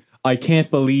this. Like, I can't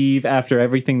believe after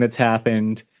everything that's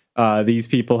happened, these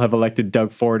people have elected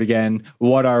Doug Ford again.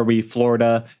 What are we,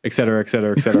 Florida, et cetera, et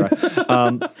cetera, et cetera.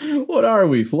 What are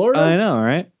we, Florida? I know,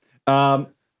 right?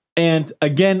 And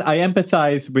again, I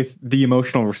empathize with the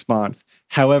emotional response.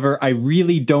 However, I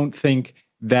really don't think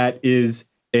that is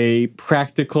a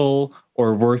practical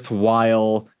or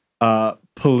worthwhile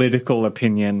political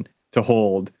opinion to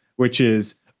hold, which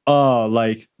is,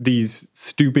 like these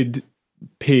stupid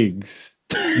pigs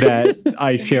that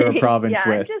I share a province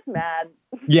with. I'm just mad.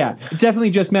 Yeah, it's definitely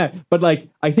just mad. But like,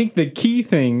 I think the key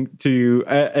thing to,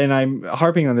 and I'm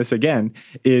harping on this again,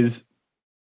 is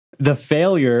the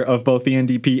failure of both the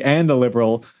NDP and the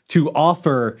Liberal to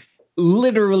offer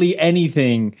literally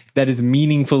anything that is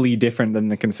meaningfully different than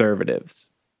the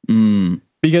Conservatives.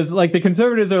 Because like the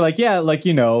Conservatives are like, yeah, like,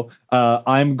 you know,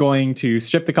 I'm going to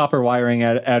strip the copper wiring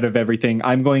out of everything.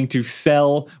 I'm going to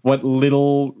sell what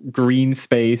little green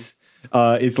space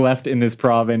is left in this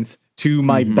province to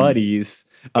my buddies.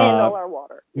 And all our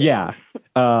water. Yeah.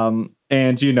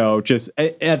 And, you know, just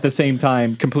at the same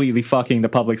time, completely fucking the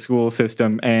public school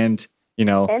system and, you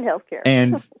know, And healthcare.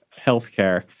 and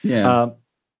healthcare. Yeah.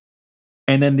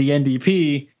 And then the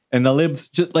NDP and the Libs,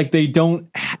 just like they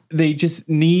just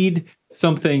need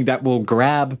something that will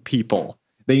grab people.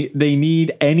 They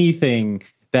need anything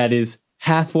that is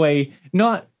halfway,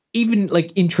 not even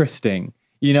like interesting,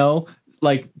 you know,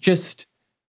 like just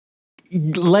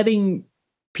letting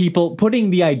people, putting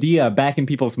the idea back in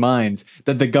people's minds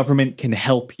that the government can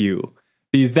help you.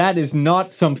 Because that is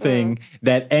not something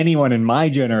that anyone in my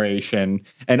generation,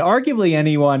 and arguably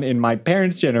anyone in my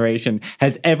parents' generation,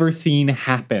 has ever seen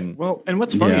happen. Well, and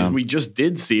what's funny is we just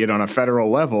did see it on a federal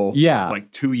level. Yeah.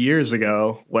 Like 2 years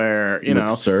ago, where, you With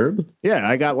know, Serb? yeah,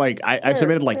 I got like, I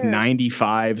submitted like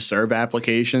 95 Serb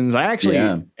applications. I actually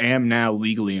am now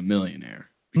legally a millionaire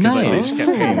because they just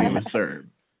kept paying me with Serb.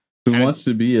 Who wants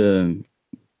to be a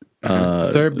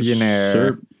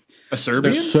Serbionaire. A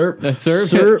Serbian?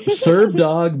 Serb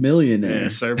dog millionaire. Yeah,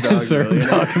 Serb dog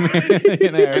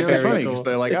millionaire. And it was funny because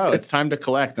they're like, oh, it's time to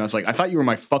collect. And I was like, I thought you were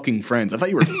my fucking friends. I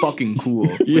thought you were fucking cool.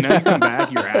 When now you come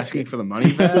back, you're asking for the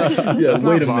money back. Yeah,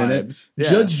 wait a minute. Yeah.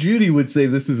 Judge Judy would say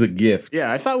this is a gift.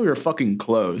 Yeah, I thought we were fucking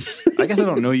close. I guess I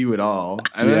don't know you at all.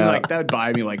 And then like that would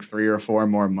buy me like 3 or 4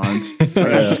 more months. Like,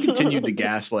 I just continued to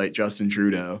gaslight Justin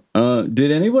Trudeau.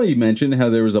 Did anybody mention how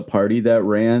there was a party that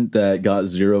ran that got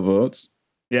 0 votes?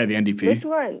 Yeah, the NDP. Which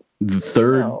one? The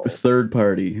third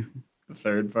party. The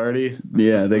third party.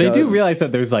 Yeah, they do realize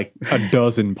that there's like a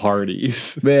dozen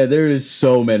parties. Man, there is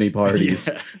so many parties.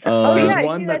 Yeah. There's I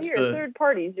one see that that's here. the Third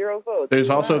party, 0 votes. There's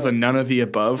also the none of the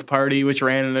above party, which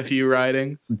ran in a few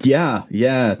ridings. Yeah.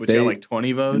 Which got like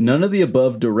 20 votes. None of the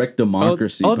above direct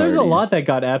democracy. Oh, there's a lot that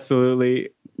got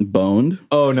absolutely boned.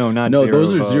 Oh no, not no. 0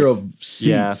 Those are votes. 0 seats.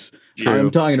 Yeah. True.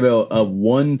 I'm talking about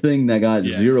one thing that got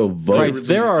 0 votes. Right,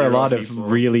 there are a lot people.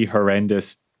 of really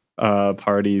horrendous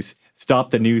parties. Stop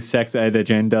the new sex ed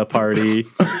agenda party.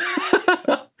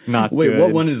 Not Wait,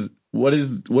 good. what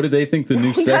do they think the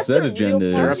new sex ed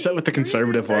agenda They're is? upset with the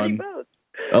conservative one.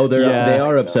 Oh, they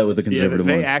are upset with the Yeah, conservative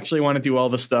they one. actually want to do all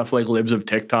the stuff like Libs of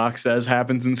TikTok says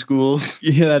happens in schools.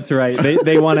 Yeah, that's right.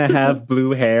 They want to have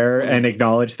blue hair and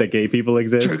acknowledge that gay people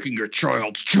exist. Checking your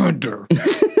child's gender.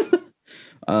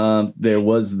 There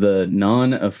was the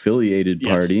non-affiliated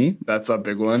party. That's a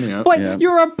big one. Yeah. What? Yeah.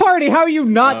 You're a party. How are you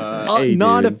not hey, dude.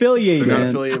 non-affiliated? They're not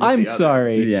affiliated with I'm the other.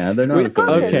 sorry. Yeah, they're not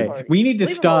affiliated. Okay, we need to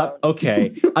Leave stop. them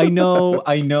Okay, I know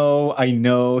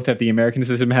that the American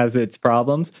system has its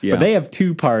problems, Yeah. but they have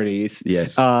 2 parties.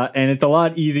 Yes. And it's a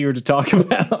lot easier to talk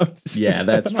about. Yeah,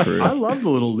 that's true. I love the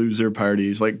little loser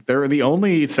parties. Like they're the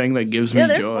only thing that gives me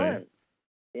they're joy. fun.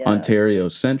 Yeah. Ontario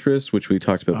Centrist, which we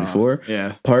talked about before.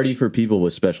 Yeah. Party for people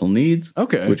with special needs,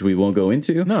 Okay. which we won't go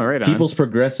into. No, right on. People's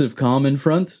Progressive Common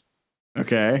Front.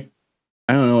 Okay.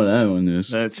 I don't know what that one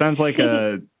is. It sounds like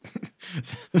a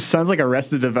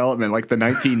Arrested Development, like the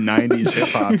 1990s hip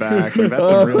hop act. Like, that's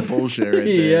some real bullshit right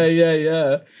there.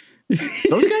 Yeah.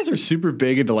 Those guys are super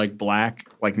big into like black,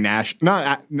 like not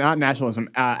nationalism,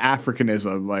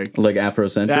 Africanism, like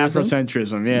Afrocentrism.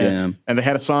 Afrocentrism. Yeah. Damn. And they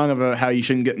had a song about how you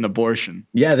shouldn't get an abortion.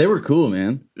 Yeah, they were cool,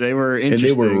 man. They were And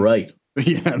interesting. they were right.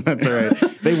 Yeah, that's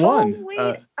right. They won. Oh,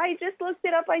 wait. I just looked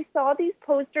it up. I saw these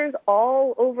posters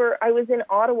all over. I was in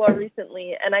Ottawa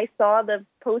recently, and I saw the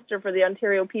poster for the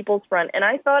Ontario People's Front, and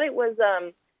I thought it was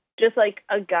just like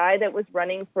a guy that was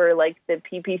running for like the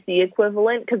PPC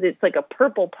equivalent, because it's like a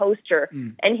purple poster,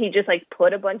 and he just like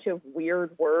put a bunch of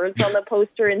weird words on the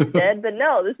poster instead. But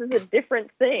no, this is a different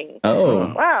thing.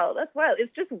 Oh, Wow, that's wild.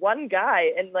 It's just one guy,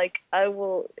 and like I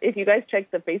will, if you guys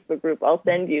check the Facebook group, I'll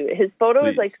send you. His photo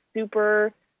is like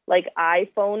super like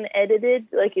iPhone edited,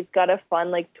 like it's got a fun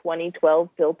like 2012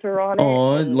 filter on it.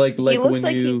 oh, like he looks when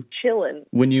like you he's chilling.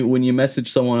 when you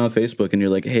message someone on Facebook and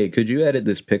you're like, hey, could you edit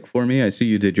this pic for me? I see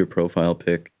you did your profile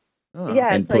pic.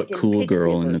 Yeah, And it's like put cool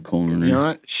girl in the corner. You know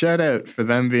what? Shout out for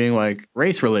them being like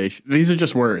race relations. These are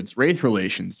just words. Race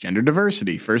relations, gender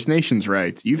diversity, First Nations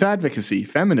rights, youth advocacy,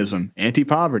 feminism,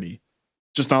 anti-poverty.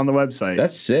 Just on the website.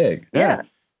 That's sick. Yeah.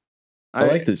 I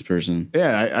like this person.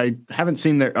 Yeah, I haven't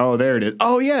seen their. Oh, there it is.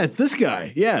 Oh, yeah, it's this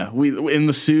guy. Yeah, we in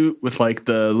the suit with like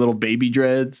the little baby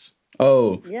dreads.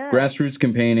 Oh, Yeah. grassroots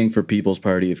campaigning for People's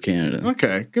Party of Canada.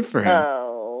 Okay, good for him.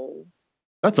 Oh,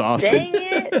 That's awesome. dang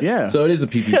it. Yeah, So it is a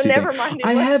PPC So thing. never mind. it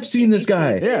I was have seen this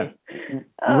guy. yeah,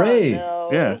 Oh, Ray. no.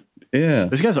 yeah. Yeah,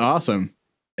 This guy's awesome.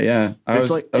 yeah. I It's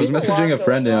was like- I was Leave messaging a Walker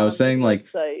friend and I alone was saying on like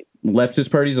the website.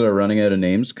 leftist parties are running out of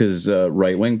names because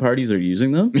right wing parties are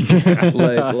using them.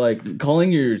 like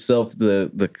calling yourself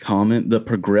the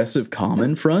Progressive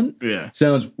Common Front Yeah,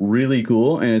 sounds really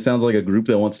cool, and it sounds like a group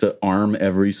that wants to arm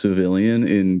every civilian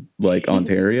in like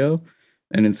Ontario.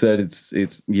 And instead, it's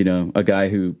a guy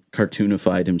who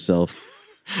cartoonified himself.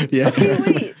 yeah. Okay,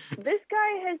 wait. This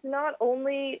guy has not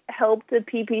only helped the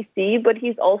PPC, but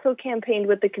he's also campaigned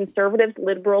with the Conservatives,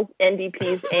 Liberals,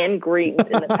 NDPs, and Greens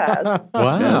in the past.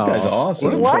 Wow. Man, this guy's What a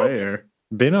awesome. What? player.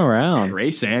 Been around.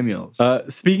 Ray Samuels.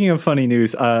 Speaking of funny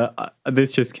news,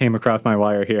 this just came across my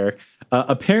wire here.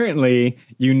 Apparently,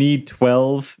 you need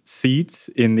 12 seats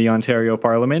in the Ontario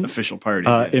Parliament Official party.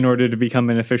 Yeah. in order to become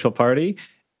an official party.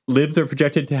 Libs are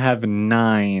projected to have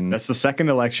 9. That's the second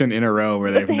election in a row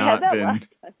where But they've they had not that been last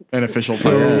time. an official So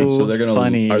party. Yeah, so they're gonna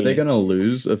funny. Are they gonna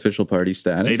lose official party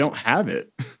status? They don't have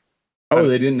it. Oh,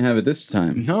 they didn't have it this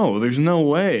time. No, there's no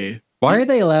way. Why are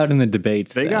they allowed in the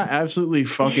debates? They then? got absolutely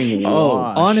fucking Oh,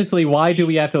 washed. Honestly, why do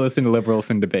we have to listen to liberals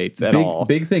in debates at all?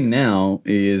 Big thing now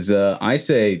is I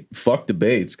say fuck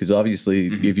debates because obviously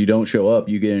if you don't show up,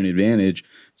 you get an advantage.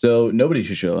 So nobody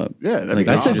should show up. Yeah, that'd Like, be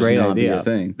That's a it should awesome. great just not be idea. a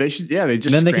thing. They should. Yeah, they just.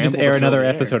 And then they could just scramble air to fill another the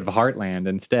air. episode of Heartland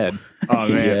instead. Oh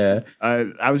man, Yeah.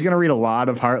 I was gonna read a lot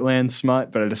of Heartland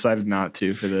smut, but I decided not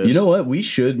to for this. You know what? We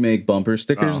should make bumper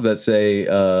stickers Oh. that say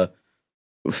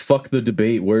fuck the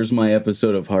debate. Where's my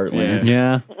episode of Heartland?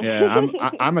 Yeah. Yeah,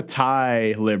 I'm a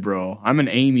Thai liberal. I'm an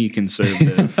Amy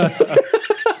conservative.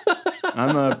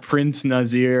 I'm a Prince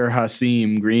Nazir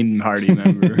Hassim Green Party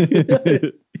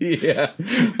member. Yeah.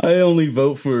 I only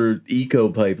vote for eco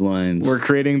pipelines. We're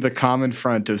creating the common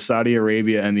front of Saudi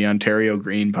Arabia and the Ontario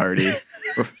Green Party.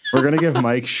 We're gonna give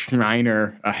Mike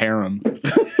Schreiner a harem.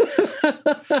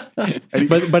 And he-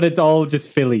 But it's all just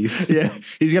Phillies. yeah,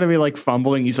 he's gonna be like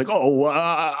fumbling. He's like, "Oh,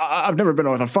 I've never been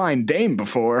with a fine dame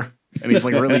before," and he's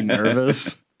like really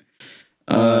nervous.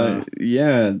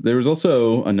 Yeah, there was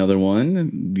also another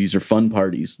one. These are fun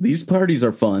parties. These parties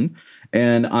are fun,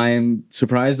 and I'm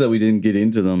surprised that we didn't get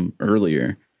into them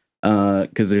earlier.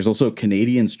 Because there's also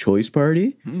Canadians' Choice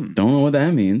Party. Don't know what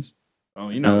that means. Oh,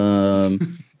 you know,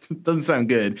 Um, doesn't sound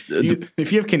good.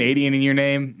 If you have Canadian in your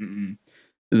name,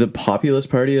 the Populist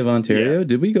Party of Ontario. Yeah.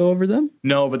 Did we go over them?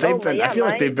 no, but they've Oh, been. yeah, I feel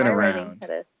like they've been my writing around. had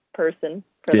a person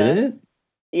for Did that. it?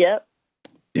 Yep.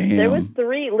 Damn. There was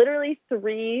literally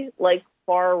three like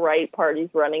far right parties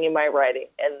running in my writing,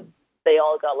 and they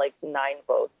all got like 9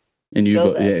 votes. and you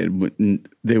Go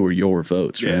they were your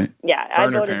votes, Yeah. right? Yeah, I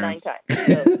Burner voted parents. 9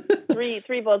 times. So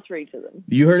three votes for each of them.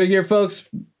 You heard it here, folks.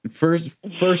 First,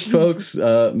 folks.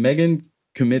 Megan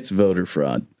commits voter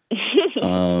fraud.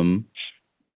 And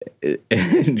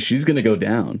she's gonna go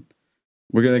down.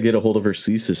 We're gonna get a hold of her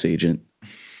CSIS agent.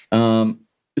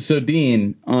 So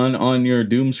Dean, on your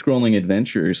doom scrolling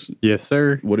adventures, Yes,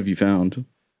 sir. what have you found?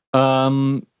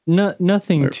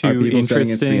 Nothing Are too people saying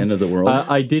it's the interesting. end of the world?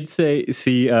 I did see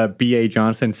B.A.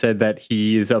 Johnson said that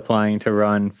he is applying to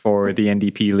run for the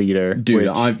NDP leader. Dude,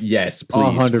 which yes,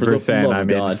 please. 100% I'm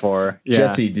in for. Yeah.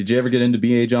 Jesse, did you ever get into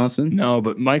B.A. Johnson? No,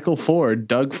 but Michael Ford,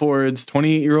 Doug Ford's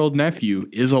 28-year-old nephew,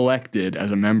 is elected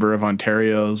as a member of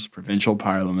Ontario's provincial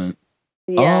parliament.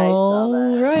 Yeah, I saw All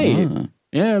that. right. Ah.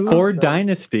 Yeah, look. Ford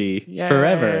Dynasty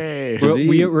forever. Yay. Is he-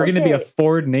 We're going to be a Okay.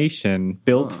 Ford nation,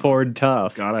 built Oh. Ford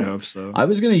tough. God, I hope so. I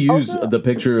was gonna use Also- the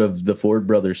picture of the Ford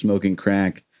brothers smoking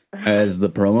crack as the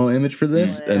promo image for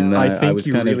this, and I think was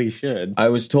you kind really of, should. I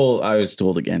was told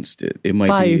against it. It might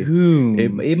By be whom?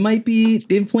 It might be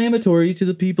inflammatory to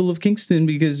the people of Kingston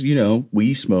because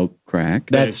we smoke crack.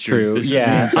 That's true. This is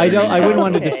Yeah, an I wouldn't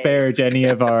want to Okay. disparage any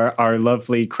of our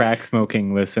lovely crack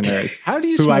smoking listeners, How do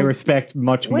you who I smoke- respect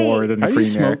much more than the How do you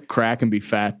premier. smoke crack and be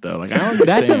fat though? Like I don't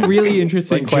understand. That's a really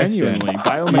interesting like question. genuinely,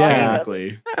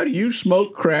 biomechanically. How do you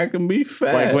smoke crack and be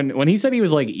fat? Like when he said he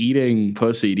was like eating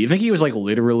pussy, do you think he was like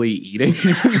literally eating?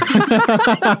 he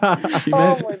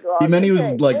Oh my god! he meant he was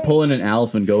Okay, like wait. pulling an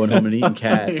Alf and going home and eating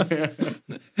cats.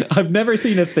 I've never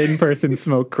seen a thin person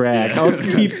smoke crack. I'll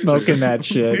keep smoking that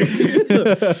shit.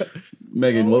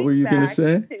 Megan, what were you Going gonna back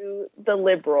say? To the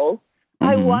Liberals.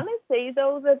 I Mhm. want to say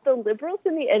though that the Liberals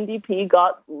and the NDP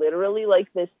got literally like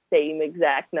the same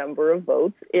exact number of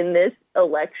votes in this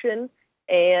election,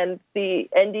 and the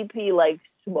NDP like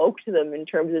smoked them in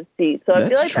terms of seats. So I feel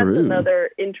That's like true. that's another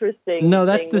interesting. No,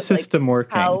 that's thing the with, like, system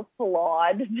working. how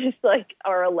flawed this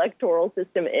our electoral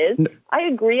system is. I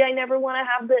agree. I never want to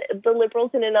have the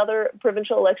Liberals in another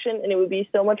provincial election, and it would be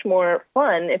so much more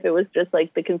fun if it was just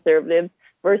like the Conservatives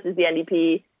versus the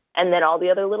NDP and then all the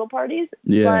other little parties.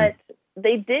 Yeah. But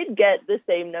they did get the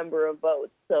same number of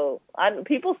votes, so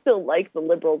people still like the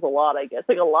Liberals a lot. I guess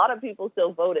like a lot of people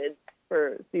still voted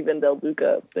for Stephen Del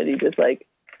Duca, but he just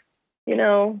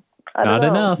I don't Not know.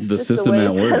 enough. The Just system way-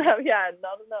 at work. Yeah,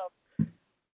 not enough.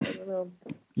 I don't know.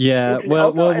 Yeah, Which is well,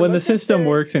 also- I when the looked at system the-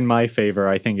 works in my favor,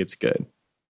 I think it's good.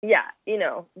 Yeah,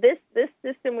 this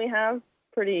system we have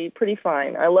pretty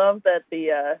fine. I love that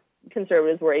the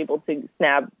Conservatives were able to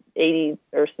snag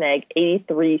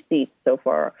 83 seats so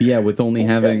far. Yeah, with only Okay.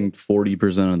 having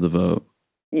 40% of the vote.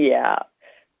 Yeah.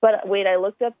 But wait, I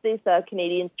looked up this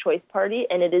Canadians' Choice Party,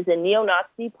 and it is a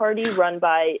neo-Nazi party run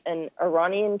by an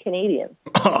Iranian Canadian.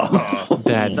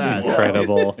 That's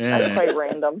incredible. Yeah. That's quite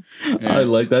random. Yeah. I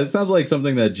like that. It sounds like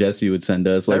something that Jesse would send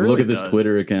us. Like, It really look at this does.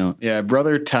 Twitter account. Yeah,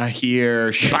 brother Tahir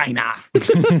China.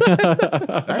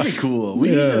 That'd be cool.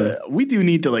 We do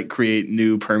need to like create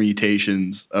new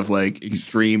permutations of like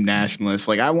extreme nationalists.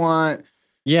 Like I want.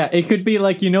 Yeah, it could be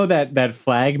like that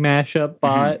flag mashup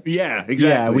bot. Yeah, exactly.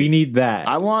 Yeah, we need that.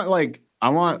 I want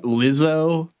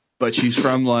Lizzo, but she's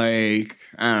from like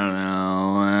I don't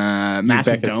know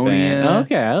Macedonia. Uzbekistan.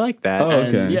 Okay, I like that. Oh,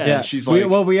 And, okay. yeah, she's like.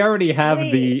 we already have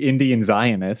Wait. the Indian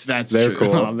Zionists. That's They're true.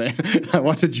 cool. Oh, man. I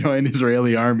want to join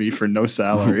Israeli army for no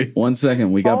salary. 1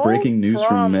 second. We got Paul breaking news from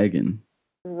Trump. Megan.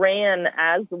 Ran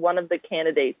as one of the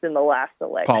candidates in the last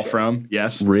election. Paul Frum,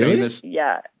 yes, Really? famous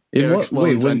Yeah. In Derek what?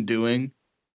 Sloan's Wait, undoing.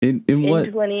 in what?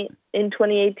 In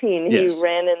 2018, Yes. he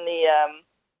ran in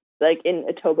the in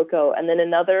Etobicoke, and then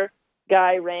another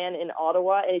guy ran in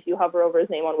Ottawa. And if you hover over his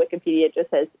name on Wikipedia, it just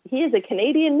says he is a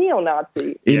Canadian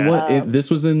neo-Nazi. In Yeah. what? This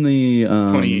was in the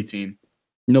 2018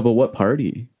 No, but what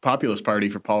party? Populist Party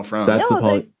for Paul Frum. That's No, the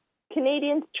poli-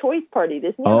 Canadians' Choice Party.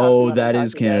 This neo-Nazi Oh, one I'm that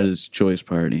is talking about. Canada's Choice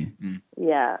Party,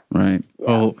 Yeah. right? Yeah.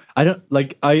 Oh, I don't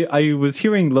like. I was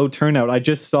hearing low turnout. I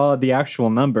just saw the actual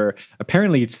number.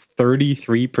 Apparently, it's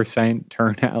 33%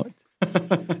 turnout.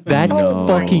 That's No.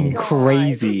 fucking God.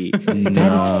 crazy. That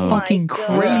No. is fucking Oh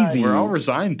my God. crazy. We're all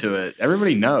resigned to it.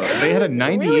 Everybody knows. They had a Really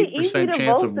 98% easy to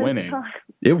chance vote of this winning. time.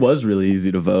 It was really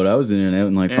easy to vote. I was in and out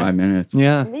in like Yeah. 5 minutes.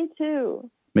 Yeah. Me too.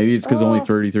 Maybe it's because only Oh.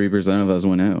 33% of us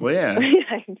went out. Well, yeah.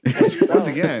 Which, Once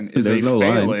again, is There's a no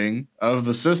lines. failing of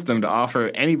the system to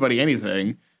offer anybody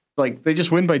anything. Like, they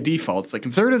just win by default. It's like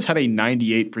conservatives had a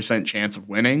 98% chance of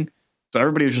winning. So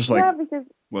everybody was just like, yeah, because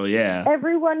well, yeah.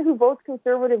 everyone who votes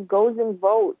conservative goes and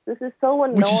votes. This is so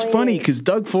annoying. Which is funny because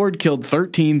Doug Ford killed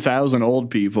 13,000 old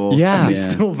people. Yeah. And they Yeah.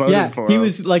 still voted Yeah, for he him.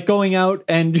 was like going out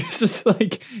and just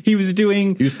like he was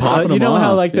doing. He was popping you them know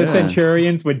how off, like the yeah.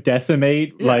 centurions would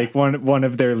decimate Yeah. like one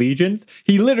of their legions.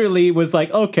 He literally was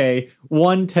like, okay,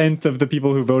 1/10 of the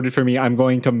people who voted for me, I'm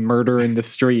going to murder in the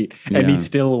street, and he Yeah.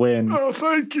 still wins. Oh,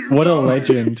 thank you. What a God.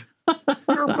 legend!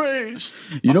 You're based.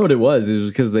 You know what it was? It was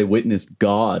because they witnessed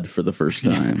God for the first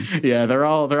time. Yeah, they're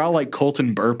all like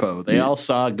Colton Burpo. They Yeah. all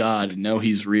saw God and know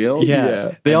he's real. Yeah,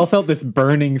 Yeah. they all felt this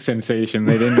burning sensation.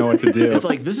 They didn't know what to do. It's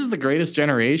like, this is the greatest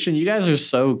generation. You guys are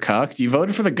so cucked. You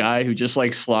voted for the guy who just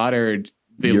like slaughtered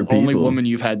the Your only people. woman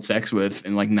you've had sex with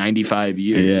in like 95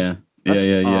 years. Yeah. That's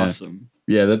yeah. awesome.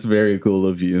 Yeah, that's very cool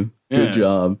of you. Good Yeah.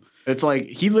 job. It's like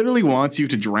he literally wants you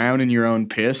to drown in your own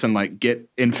piss and like get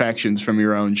infections from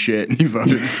your own shit, and you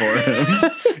voted for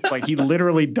him. It's like he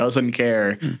literally doesn't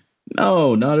care.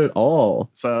 No, not at all.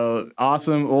 So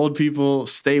awesome, old people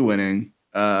stay winning.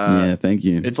 Yeah, thank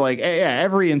you. It's like, yeah,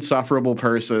 every insufferable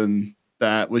person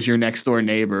that was your next door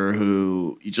neighbor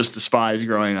who you just despised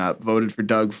growing up voted for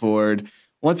Doug Ford.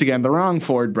 Once again, the wrong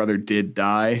Ford brother did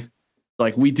die.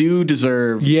 Like, we do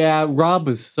deserve. Yeah, Rob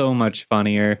was so much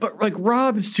funnier. But, like,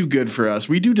 Rob is too good for us.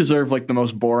 We do deserve, like, the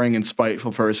most boring and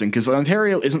spiteful person, because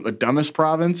Ontario isn't the dumbest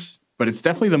province, but it's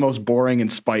definitely the most boring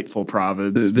and spiteful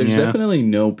province. There's definitely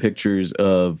no pictures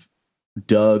of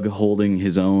Doug holding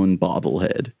his own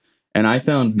bobblehead. And I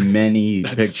found many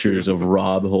pictures of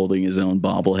Rob holding his own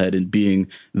bobblehead and being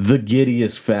the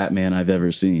giddiest fat man I've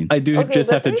ever seen. I do just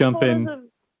have to jump in.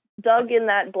 Doug in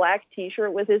that black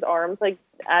T-shirt with his arms like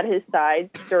at his sides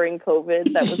during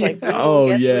COVID. That was like,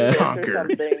 oh yeah, conquer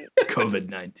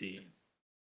COVID-19.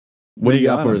 What do you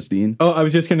got for us, Dean? Oh, I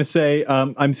was just gonna say,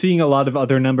 I'm seeing a lot of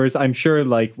other numbers. I'm sure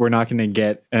like we're not gonna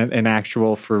get an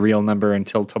actual for real number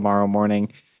until tomorrow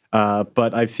morning.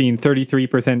 But I've seen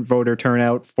 33% voter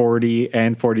turnout, 40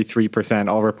 and 43%,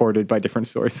 all reported by different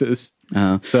sources.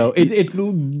 So it's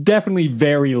definitely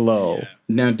very low. Yeah.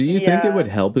 Now, do you think it would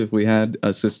help if we had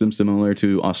a system similar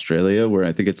to Australia, where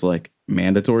I think it's like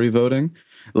mandatory voting?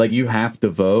 Like you have to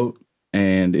vote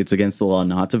and it's against the law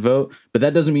not to vote, but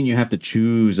that doesn't mean you have to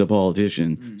choose a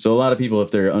politician. So a lot of people,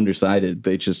 if they're undecided,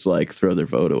 they just like throw their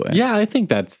vote away. Yeah, I think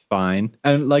that's fine.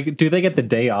 And like, do they get the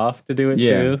day off to do it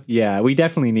too? Yeah, we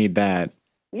definitely need that.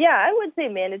 Yeah, I would say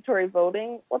mandatory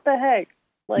voting. What the heck?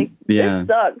 Like, it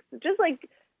sucks. Just like,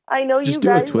 I know just you do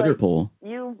guys, a Twitter like, poll.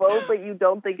 You vote, but you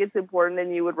don't think it's important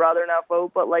and you would rather not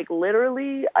vote. But like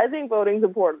literally, I think voting's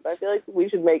important. I feel like we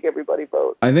should make everybody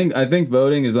vote. I think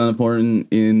voting is unimportant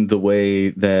in the way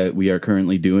that we are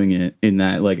currently doing it, in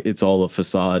that like it's all a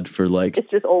facade for like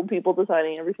it's just old people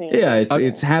deciding everything. Yeah,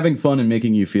 it's having fun and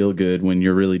making you feel good when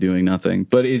you're really doing nothing.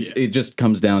 But it just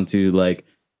comes down to like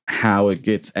how it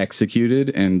gets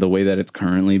executed and the way that it's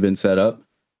currently been set up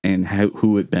and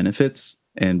who it benefits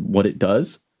and what it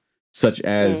does. Such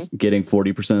as getting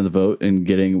 40% of the vote and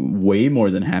getting way more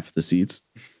than half the seats.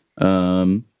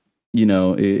 You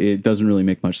know, it doesn't really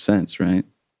make much sense, right?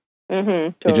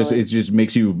 Totally. It just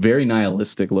makes you very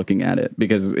nihilistic looking at it,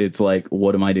 because it's like,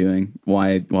 what am I doing?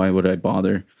 Why would I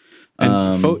bother?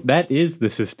 And that is the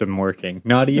system working.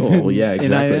 Not even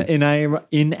exactly.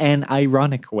 in an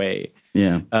ironic way.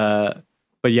 Yeah.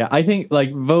 But yeah, I think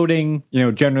like voting,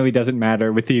 generally doesn't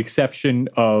matter, with the exception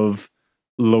of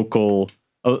local.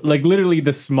 Like literally,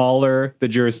 the smaller the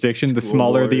jurisdiction, the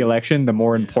smaller the election, the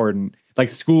more important. Like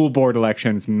school board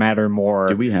elections matter more.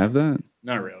 Do we have that?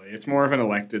 Not really. It's more of an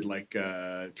elected like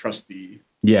trustee.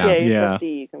 Yeah. Trustee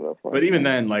you can vote for. But even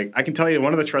then, like I can tell you,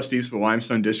 one of the trustees for the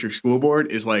Limestone District School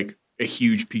Board is like a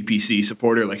huge PPC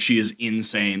supporter. Like she is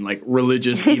insane, like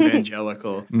religious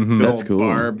evangelical. That's cool.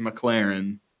 Barb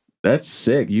McLaren. That's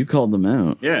sick. You called them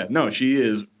out. Yeah, no, she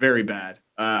is very bad.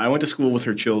 I went to school with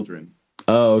her children.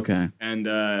 Oh, okay. And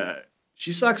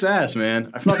she sucks ass,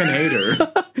 man. I fucking hate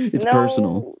her. It's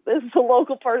personal. This is a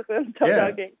local person. Stop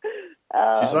talking.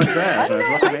 She sucks ass.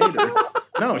 I fucking hate her.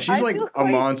 No, she's like a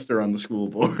monster on the school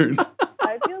board.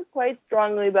 I feel quite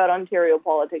strongly about Ontario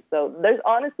politics, though. There's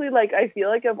honestly, like, I feel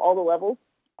like of all the levels,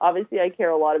 obviously I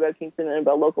care a lot about Kingston and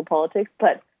about local politics,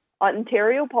 but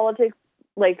Ontario politics,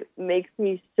 like, makes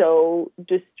me so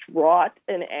distraught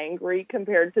and angry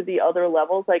compared to the other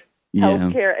levels. Like,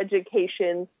 healthcare,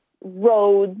 education,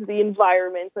 roads, the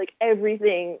environment, like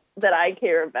everything that I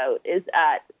care about is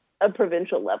at a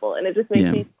provincial level. And it just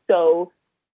makes me so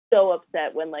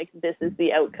upset when like this is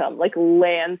the outcome, like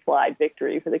landslide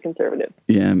victory for the Conservatives.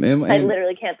 Yeah. I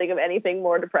literally can't think of anything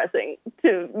more depressing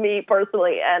to me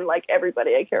personally and like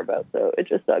everybody I care about. So it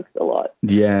just sucks a lot.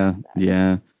 Yeah.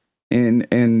 Yeah.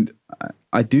 And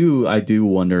I do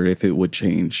wonder if it would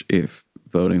change if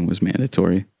voting was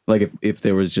mandatory. Like if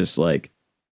there was just like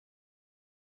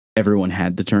everyone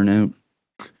had to turn out.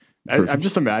 I'm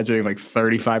just imagining like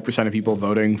 35% of people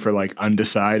voting for like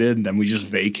undecided, and then we just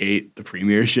vacate the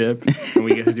premiership and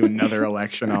we get to do another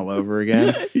election all over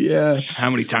again. Yeah.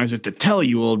 How many times do I have to tell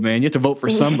you, old man? You have to vote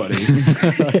for somebody.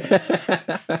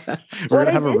 We're going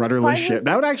to have a rudderless ship.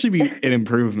 That would actually be an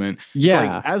improvement.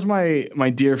 Yeah. Like, as my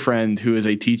dear friend who is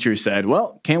a teacher said,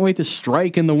 well, can't wait to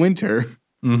strike in the winter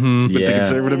with the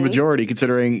Conservative majority,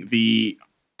 considering the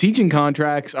teaching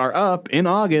contracts are up in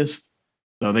August.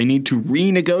 So they need to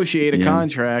renegotiate a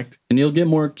contract. And you'll get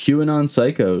more QAnon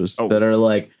psychos that are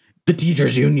like, the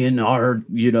teachers union are,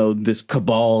 this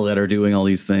cabal that are doing all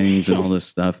these things and all this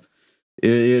stuff.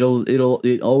 It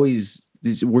always,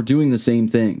 we're doing the same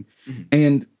thing. Mm-hmm.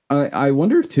 And I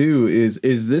wonder too,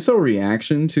 is this a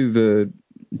reaction to the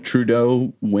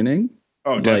Trudeau winning?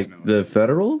 Oh, definitely. Like the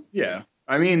federal? Yeah.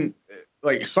 I mean,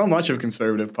 like so much of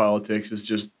conservative politics is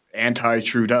just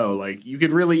anti-Trudeau. Like, you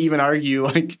could really even argue,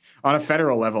 like, on a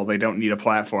federal level, they don't need a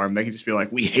platform. They can just be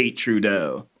like, we hate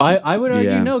Trudeau. I would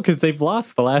argue no, because they've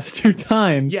lost the last 2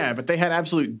 times. Yeah, but they had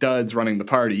absolute duds running the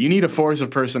party. You need a force of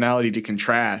personality to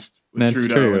contrast with That's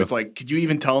Trudeau. true. And it's like, could you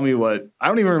even tell me what? I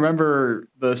don't even remember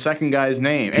the second guy's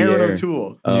name. Aaron Pierre.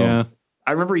 O'Toole. Oh. Yeah.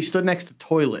 I remember he stood next to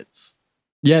toilets.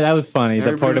 Yeah, that was funny. The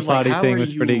Everybody porta was like, potty "How thing are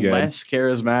was you pretty good. less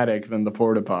charismatic than the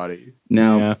porta potty.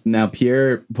 Now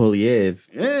Pierre Poliev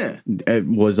Yeah.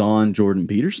 was on Jordan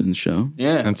Peterson's show.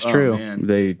 Yeah. That's true. Man.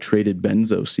 They traded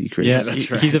benzo secrets. Yeah, that's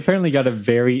right. he's apparently got a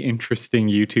very interesting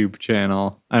YouTube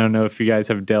channel. I don't know if you guys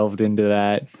have delved into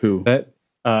that. Who?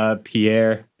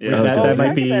 Pierre. Yeah. That We'll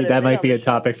might be talk about it that might be a later.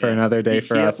 topic for another day He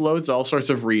for us. uploads all sorts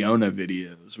of Riona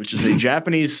videos, which is a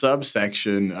Japanese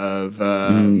subsection of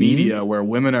Mhm. media where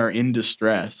women are in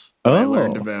distress. That I Oh.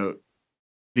 learned about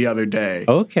the other day.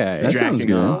 Okay. That sounds Jacking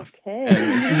good. off. Okay.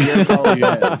 And Pierre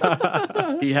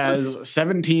Polyev, he has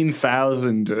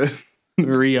 17,000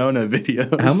 Riona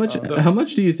videos. How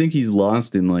much do you think he's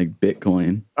lost in like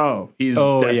Bitcoin? Oh, he's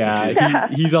Oh destitute. yeah,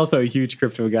 he's also a huge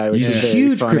crypto guy. Which He's is a very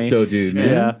huge funny. crypto dude, man.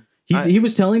 Yeah. He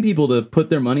was telling people to put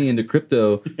their money into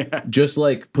crypto, Yeah. just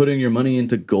like putting your money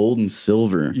into gold and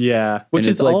silver. Yeah, which And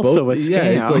is it's like also both, a scam.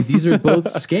 Yeah, it's like these are both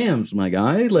scams, my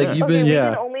guy. Like Yeah. you've Okay, been. we Yeah.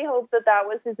 can only hope that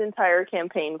was his entire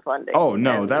campaign funding. Oh,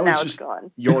 no, and that was now just- it's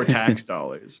gone. Your tax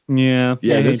dollars. yeah,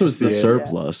 Yeah, I this hate was to the see it.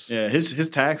 surplus. Yeah, his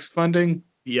tax funding.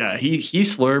 Yeah, he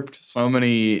slurped so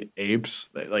many apes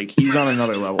that, like, he's on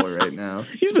another level right now.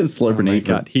 He's been Oh slurping my ape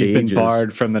for God, he's been ages.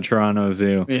 barred from the Toronto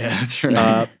Zoo. Yeah, that's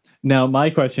right. Now, my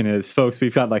question is, folks,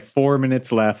 we've got like 4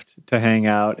 minutes left to hang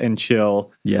out and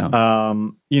chill. Yeah.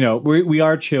 We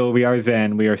are chill, we are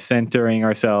zen, we are centering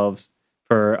ourselves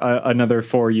for another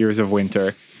 4 years of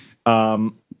winter.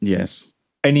 Yes.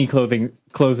 Any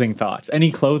closing thoughts?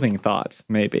 Any clothing thoughts?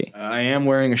 Maybe. I am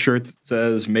wearing a shirt that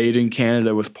says "Made in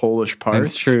Canada" with Polish parts.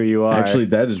 That's true. You are Actually,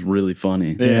 that is really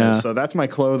funny. Yeah, Yeah. so that's my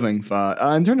clothing thought.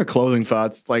 In terms of clothing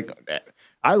thoughts, it's like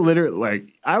I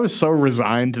literally I was so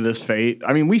resigned to this fate.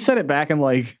 I mean, we said it back in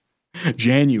like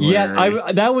January.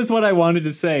 Yeah, that was what I wanted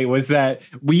to say, was that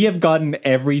we have gotten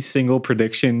every single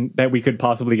prediction that we could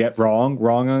possibly get wrong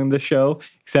on the show,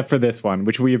 except for this one,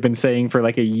 which we have been saying for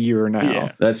like a year now.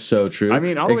 Yeah. That's so true. I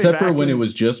mean, all the way except for back when in- it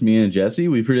was just me and Jesse,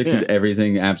 we predicted Yeah.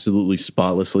 everything absolutely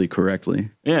spotlessly correctly.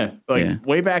 Yeah,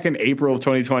 way back in April of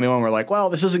 2021, we're like, well,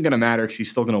 this isn't going to matter because he's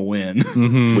still going to win.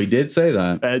 Mhm. We did say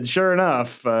that. And sure enough,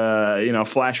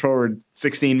 flash forward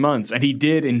 16 months, and he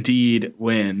did indeed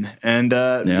win. And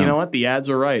you know what? The ads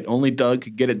were right. Only Doug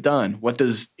could get it done. What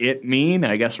does it mean?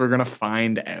 I guess we're going to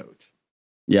find out.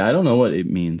 Yeah, I don't know what it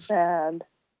means. Sad.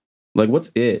 Like,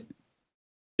 what's it?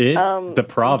 The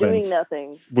province Doing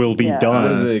nothing. will be Yeah.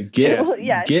 What is done. it? Get Well,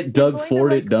 yeah, get it's Doug going to,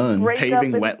 Ford like, it done. Break Paving up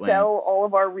and wetlands. sell all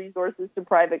of our resources to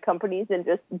private companies and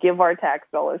just give our tax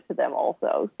dollars to them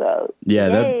also. So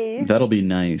Yeah, yay. that'll be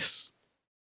nice.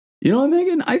 You know what,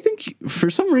 Megan? I think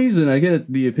for some reason I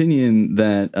get the opinion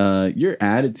that your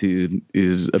attitude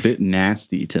is a bit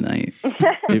nasty tonight.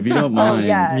 If you don't mind. Oh,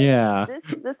 yeah. Yeah.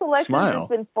 This election Smile. has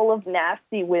been full of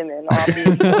nasty women,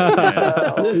 obviously.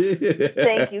 So,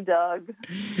 thank you, Doug.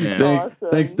 Yeah. Awesome.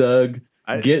 Thanks, Doug.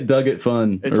 I- Doug it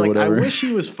fun It's or like whatever. I wish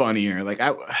he was funnier. Like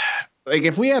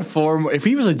if we had if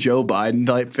he was a Joe Biden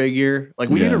type figure, like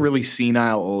we Yeah. need a really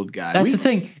senile old guy. That's the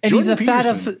thing. And Jordan he's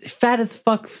a fat as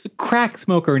fuck crack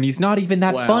smoker, and he's not even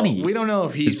that Well, funny. We don't know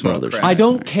if he His smoked brother's crack. I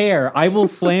don't care. I will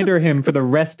slander him for the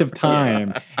rest of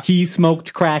time. He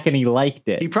smoked crack and he liked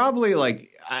it. He probably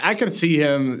I could see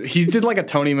him. He did like a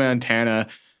Tony Montana,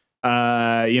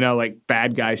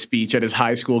 bad guy speech at his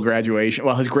high school graduation.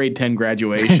 Well, his grade 10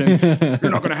 graduation.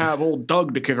 You're not gonna have old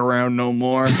Doug to kick around no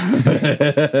more.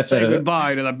 Say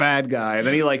goodbye to the bad guy. And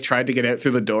then he tried to get out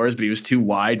through the doors, but he was too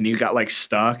wide and he got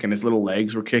stuck and his little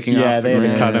legs were kicking Yeah, off. they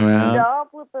had to cut him out. Stop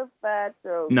with the fat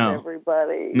jokes, No.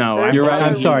 everybody. No, There's You're right.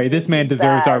 I'm other sorry. This man reasons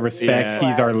deserves our that respect. Yeah.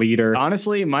 He's our leader.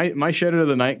 Honestly, my shout out of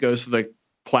the night goes to the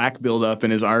plaque buildup in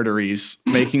his arteries,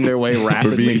 making their way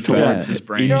rapidly being towards fat. his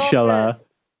brain. Inshallah.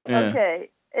 Yeah. Okay,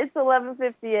 it's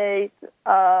 11:58.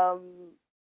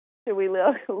 Should we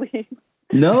leave?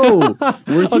 No,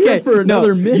 we're here for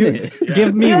another minute.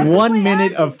 Give me Yeah. 1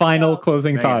 minute of final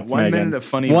closing Megan, thoughts, 1 Megan. minute of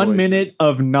funny 1 voices. minute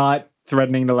of not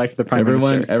threatening the life of the prime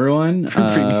minister. Everyone,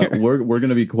 Premier. we're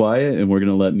gonna be quiet and we're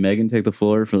gonna let Megan take the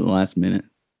floor for the last minute.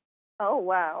 Oh,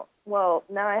 wow. Well,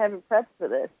 now I haven't prepped for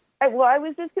this. I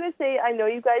was just going to say, I know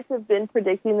you guys have been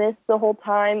predicting this the whole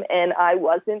time, and I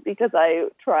wasn't because I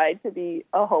tried to be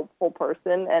a hopeful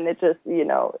person, and it just,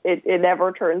 it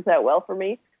never turns out well for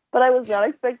me. But I was not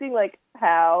expecting,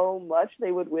 how much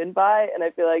they would win by, and I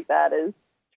feel like that is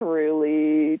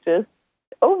truly just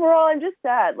overall, I'm just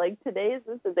sad. Like, today is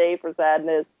just a day for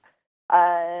sadness.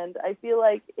 And I feel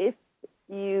like if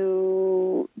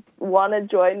you want to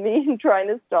join me in trying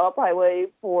to stop Highway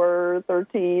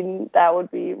 413, that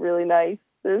would be really nice.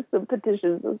 There's some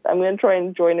petitions. I'm going to try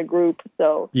and join a group.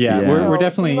 So yeah. We're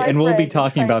definitely, and we'll be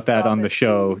talking about that on the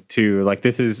show too. too. Like,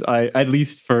 this is, at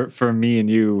least for me and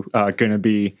you, going to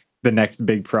be the next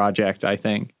big project, I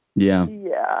think. Yeah.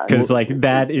 Because like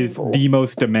that is the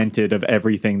most demented of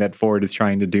everything that Ford is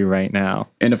trying to do right now.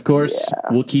 And of course,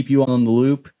 we'll keep you on the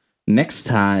loop next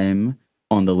time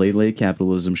on the Late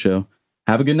Capitalism Show.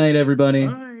 Have a good night, everybody.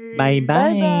 Bye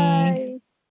bye.